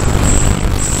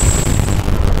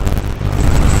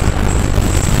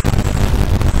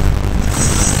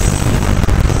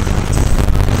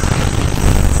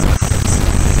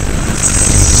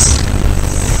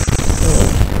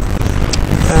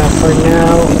 For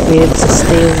now, it's a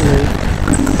stalemate.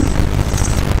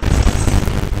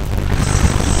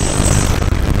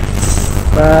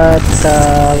 But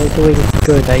we're doing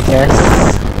good, I guess.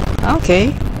 Okay.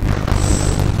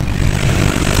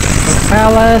 The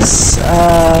palace,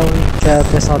 got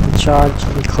this auto charge,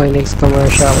 the clinics,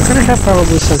 commercial. We're gonna have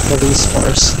probably some police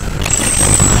force.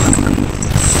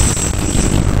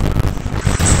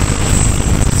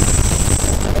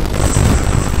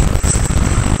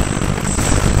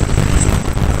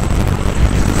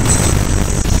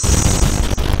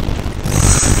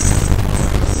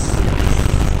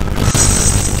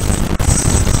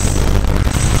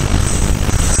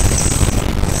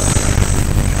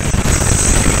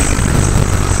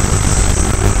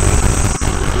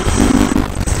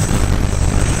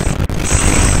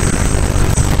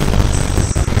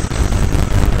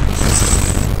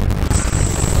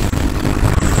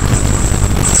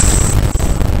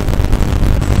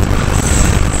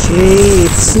 Okay,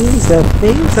 it seems that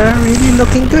things are really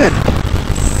looking good.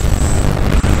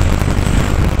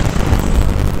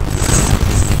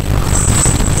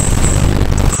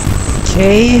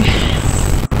 Okay.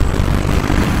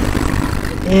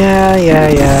 Yeah.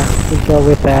 We'll go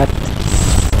with that.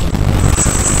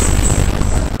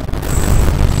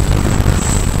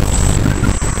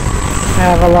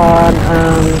 Avalon,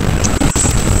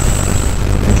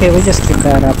 okay, we'll just keep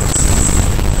that up.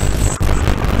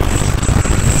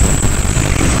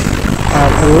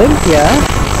 Olympia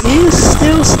is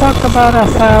still stuck about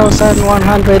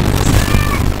 1,100.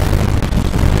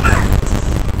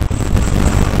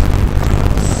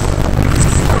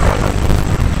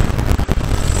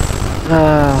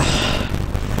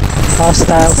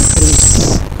 Hostile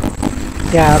fleets.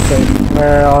 Yeah, okay,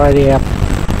 we're already up.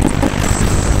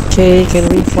 Okay, can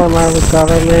we form our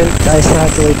government? I still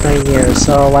have to wait 9 years.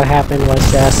 So what happened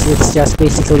was it's just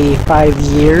basically 5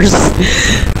 years.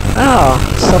 Oh,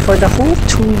 so for the whole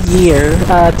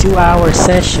 2-hour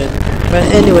session. But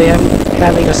anyway, I'm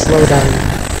having a slowdown.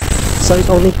 So it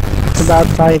only took about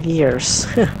 5 years.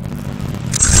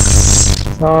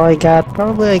 So I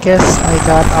guess I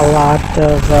got a lot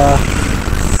of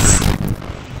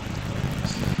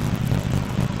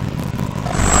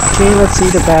okay, let's see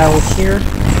the battle here.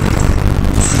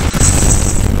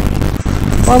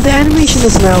 Well, the animation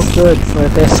is now good for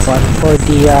this one, for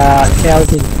the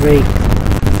Elden Ring.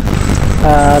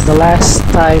 The last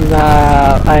time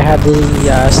I had the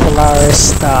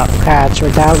Stellaris patch or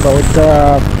download,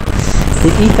 the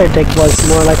Ether deck was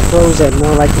more like frozen,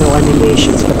 more like no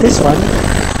animations. But this one,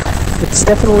 it's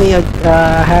definitely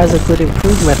has a good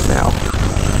improvement now.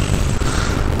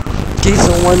 Okay,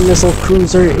 so one missile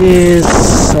cruiser is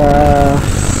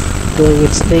doing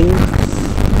its thing.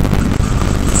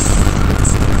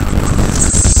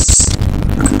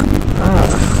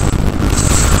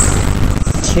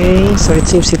 Okay, so it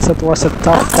seems it was a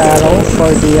tough battle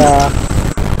for the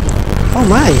oh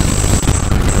my!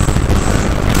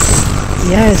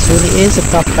 Yeah, it really is a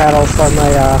tough battle for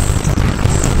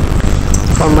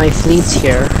my fleets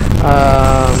here.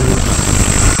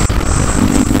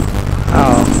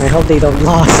 Oh, I hope they don't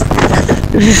lose.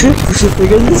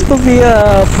 Because this will be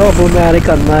problematic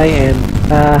on my end.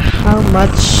 How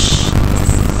much?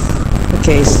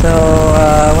 Okay, so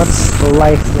what's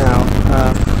life now?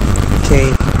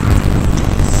 Okay.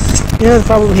 The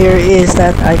problem here is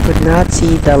that I could not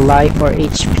see the life or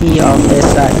HP of this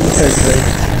ether grid.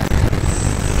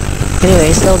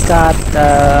 Anyway, still got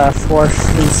 4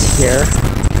 fleets here.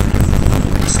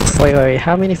 Wait,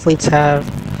 how many fleets have?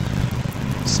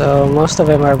 So most of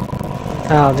them are...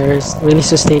 Oh, there's really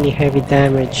sustaining heavy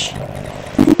damage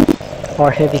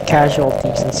or heavy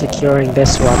casualties and securing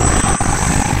this one.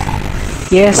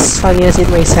 Yes, funny as it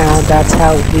may sound, that's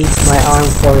how weak my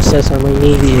armed forces or my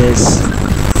navy is.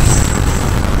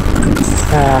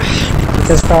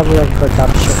 Because probably of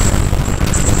production.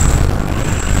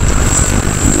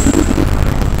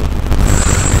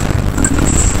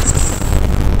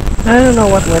 I don't know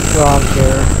what went wrong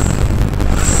here.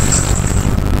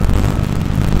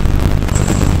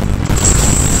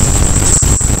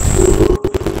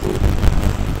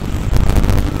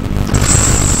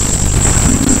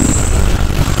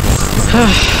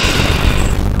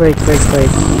 Great.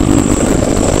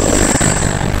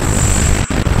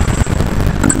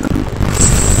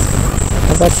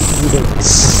 How about the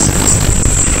edicts?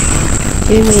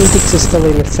 Okay, my edicts is still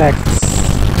in effect.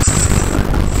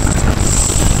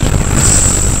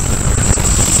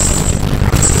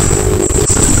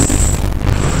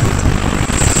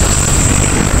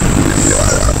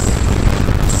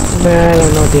 Nah, I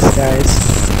don't know these guys.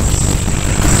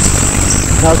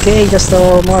 Okay, just a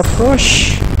little more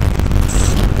push.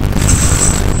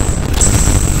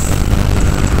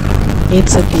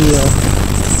 It's a deal.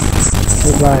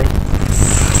 Goodbye.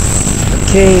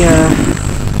 Okay,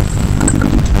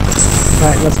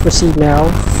 right, let's proceed now.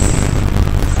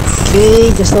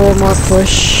 Okay, just a little more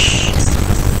push.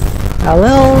 A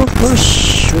little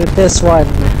push with this one.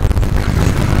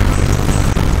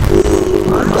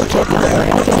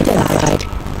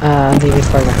 Leave it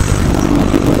for now.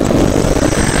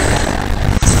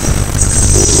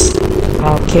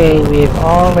 Okay, we've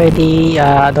already,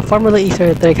 the Formula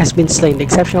Ether Drake has been slain. The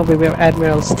exceptional Rear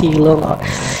Admiral Sila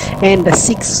and the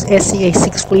SCA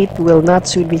 6 fleet will not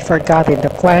soon be forgotten. The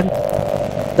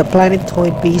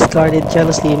planetoid base guarded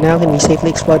jealously now can be safely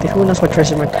exploited. Who knows what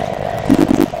treasure might...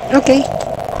 Okay,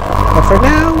 but for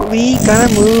now, we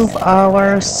gotta move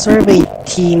our survey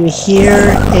team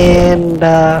here and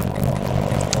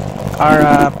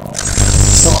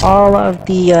so all of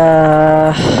the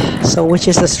so which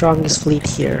is the strongest fleet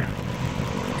here?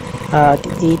 The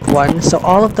 8th one. So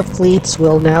all of the fleets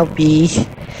will now be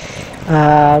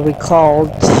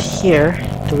recalled here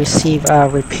to receive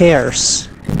repairs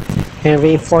and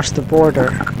reinforce the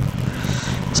border.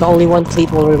 So only one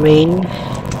fleet will remain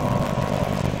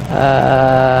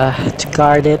to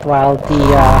guard it, while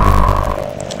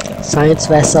the science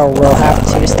vessel will have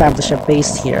to establish a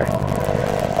base here.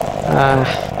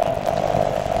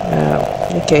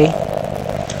 Okay.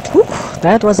 Whew,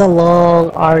 that was a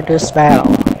long, arduous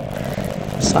battle.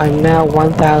 So I'm now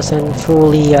 1,000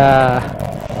 fully okay,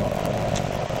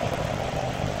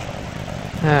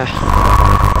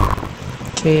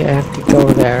 I have to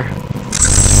go there.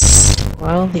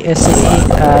 Well, the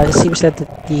SCA, it seems that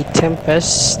the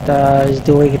Tempest is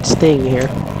doing its thing here.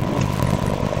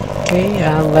 Okay,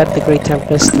 I'll let the Gray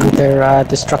Tempest do their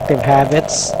destructive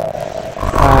habits.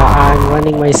 I'm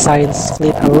running my science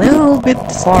fleet a little bit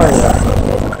farther.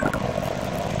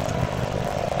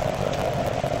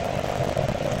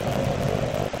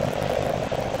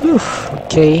 Oof,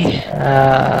 okay,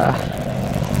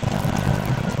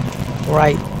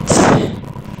 right.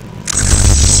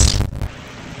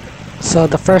 So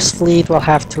the first fleet will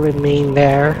have to remain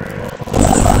there.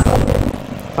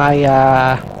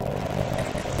 My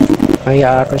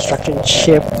construction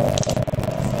ship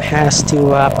has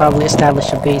to probably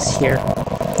establish a base here.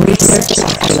 Research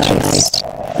actualized.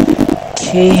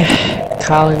 Okay,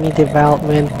 colony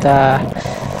development.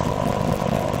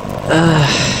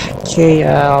 Okay,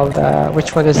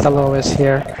 which one is the lowest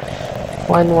here?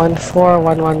 114,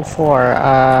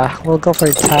 114. We'll go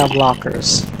for tile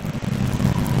blockers.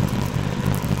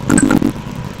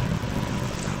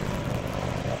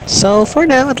 So for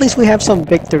now, at least we have some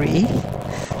victory.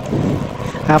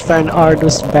 after an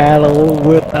arduous battle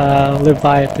with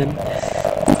Leviathan.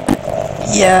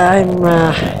 Yeah,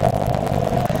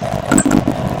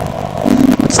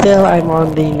 I'm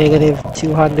on the negative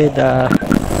 200.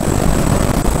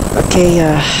 Okay,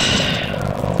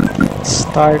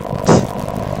 start.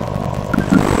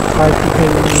 I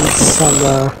need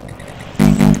some.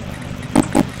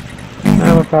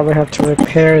 I will probably have to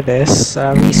repair this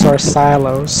resource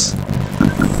silos.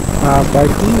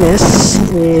 Bardinus,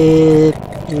 it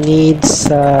needs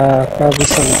probably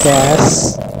some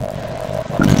gas.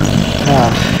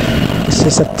 This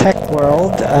is a tech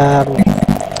world.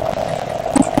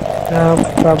 I'll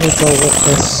probably go with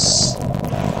this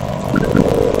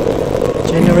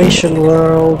generation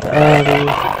world.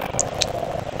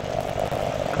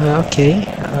 Okay.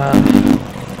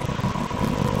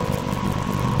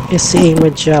 SCA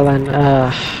Magellan.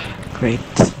 Great.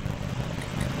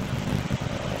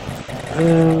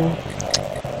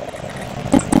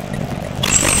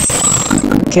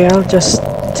 Okay, I'll just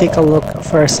take a look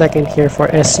for a second here for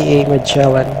SCA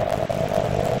Magellan.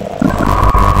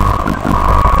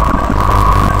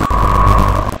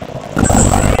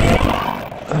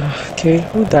 Okay,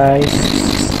 who died?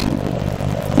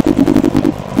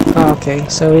 Oh, okay,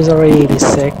 so he's already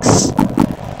 86.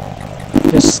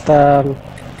 Just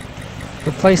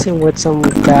replace him with some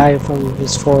guy from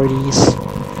his 40s.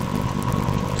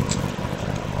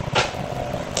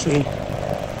 Okay.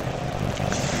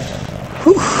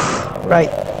 Whew.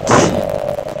 Right.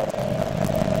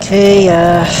 Okay,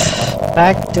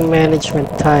 back to management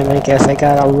time, I guess. I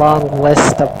got a long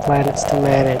list of planets to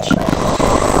manage.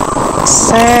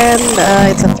 Sand,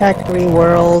 it's a factory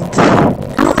world.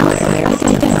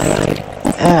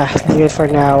 Leave it for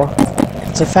now.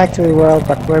 It's a factory world,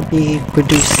 but we'll be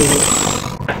producing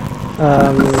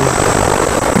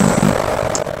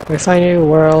refinery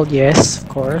world, yes, of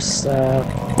course.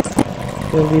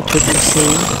 We'll be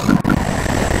producing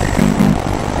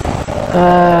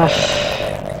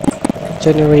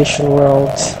generation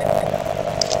world.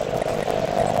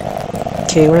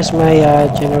 Okay, where's my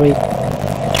generate?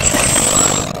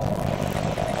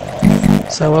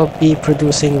 So I'll be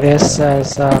producing this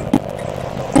as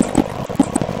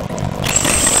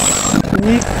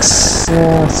mix.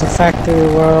 It's a factory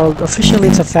world. Officially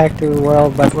it's a factory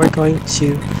world, but we're going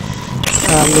to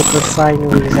make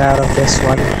refineries out of this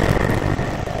one.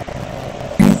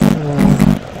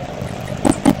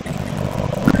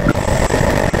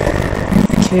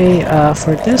 Okay,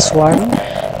 for this one,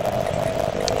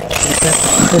 we've got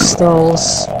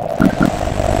crystals.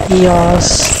 EOS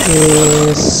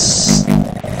is...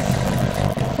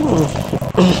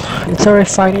 it's a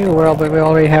refinery world, but we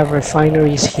already have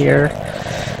refineries here.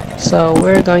 So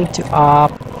we're going to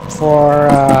opt for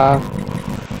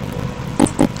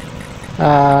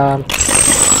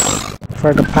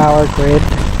the power grid.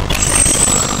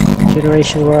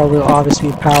 Generation world will obviously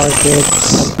be power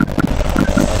grids.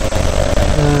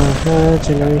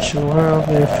 Generation world,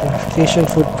 verification,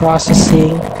 food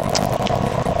processing.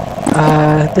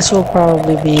 This will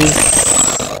probably be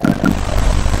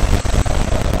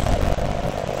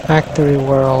factory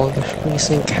world,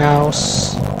 precinct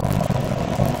house,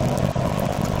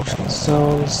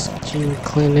 zones, gene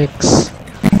clinics.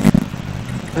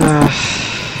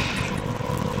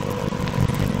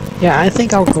 Yeah, I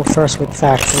think I'll go first with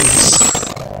factories.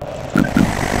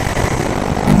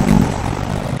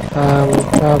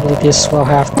 Probably this will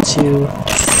have to...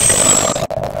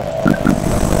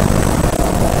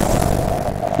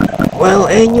 Well,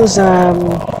 Enu's a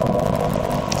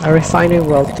refinery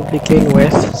world to begin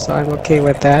with, so I'm okay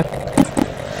with that.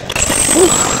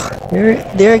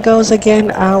 There goes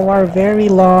again our very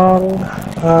long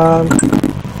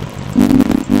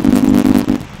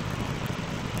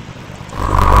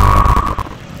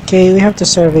okay, we have to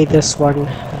survey this one.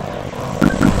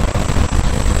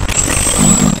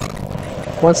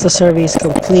 Once the survey is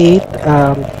complete,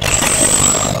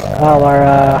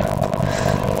 our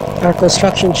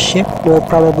construction ship will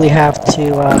probably have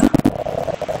to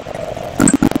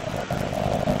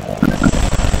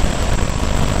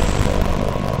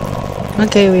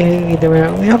okay, we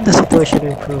have the situation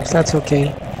improves, that's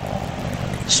okay.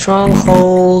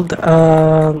 Stronghold,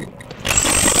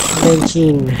 then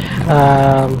gene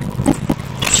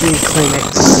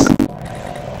clinics.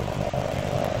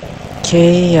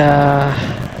 Okay,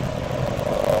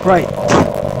 right.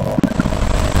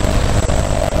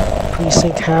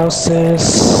 Precinct houses.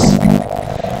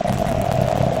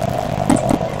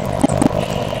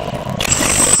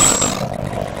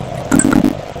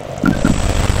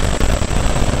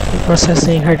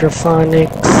 Processing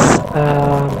hydroponics.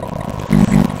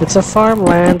 It's a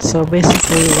farmland, so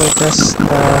basically we'll just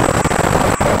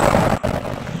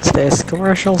What's this?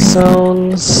 Commercial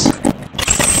zones.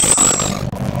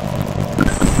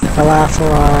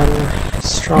 Galaphoron.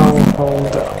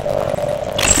 Stronghold.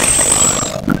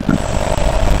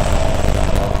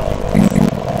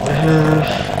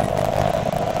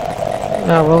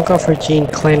 We'll go for gene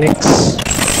clinics.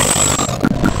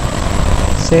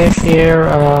 Save here.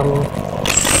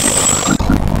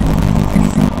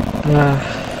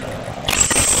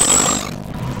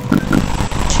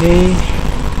 Okay.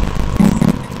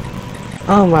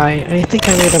 Oh my, I think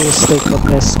I made a mistake with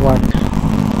this one.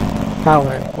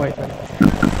 Power, wait.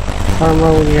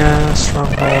 Harmonia,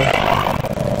 Stronghold.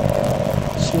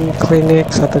 Gene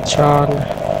clinics at the John.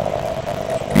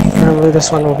 Probably this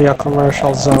one will be a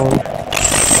commercial zone.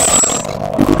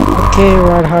 Okay,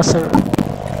 Rodhausen.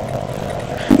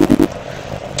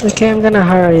 Okay, I'm gonna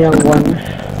hire a young one.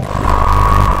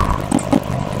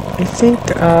 I think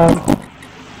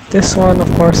this one, of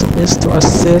course, is to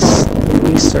assist in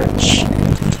research.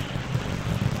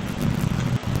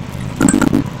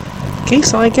 Okay,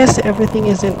 so I guess everything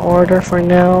is in order for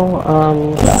now.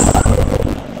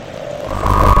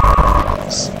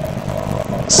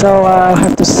 So I'll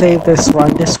have to save this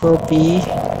one. This will be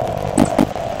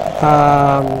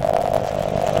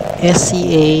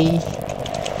SCA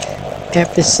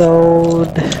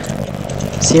episode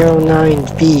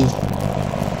 09B.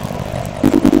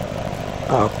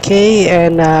 Okay,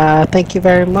 and thank you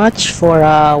very much for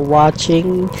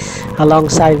watching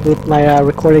alongside with my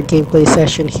recorded gameplay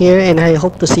session here, and I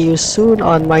hope to see you soon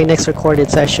on my next recorded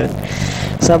session.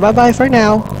 So bye bye for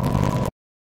now.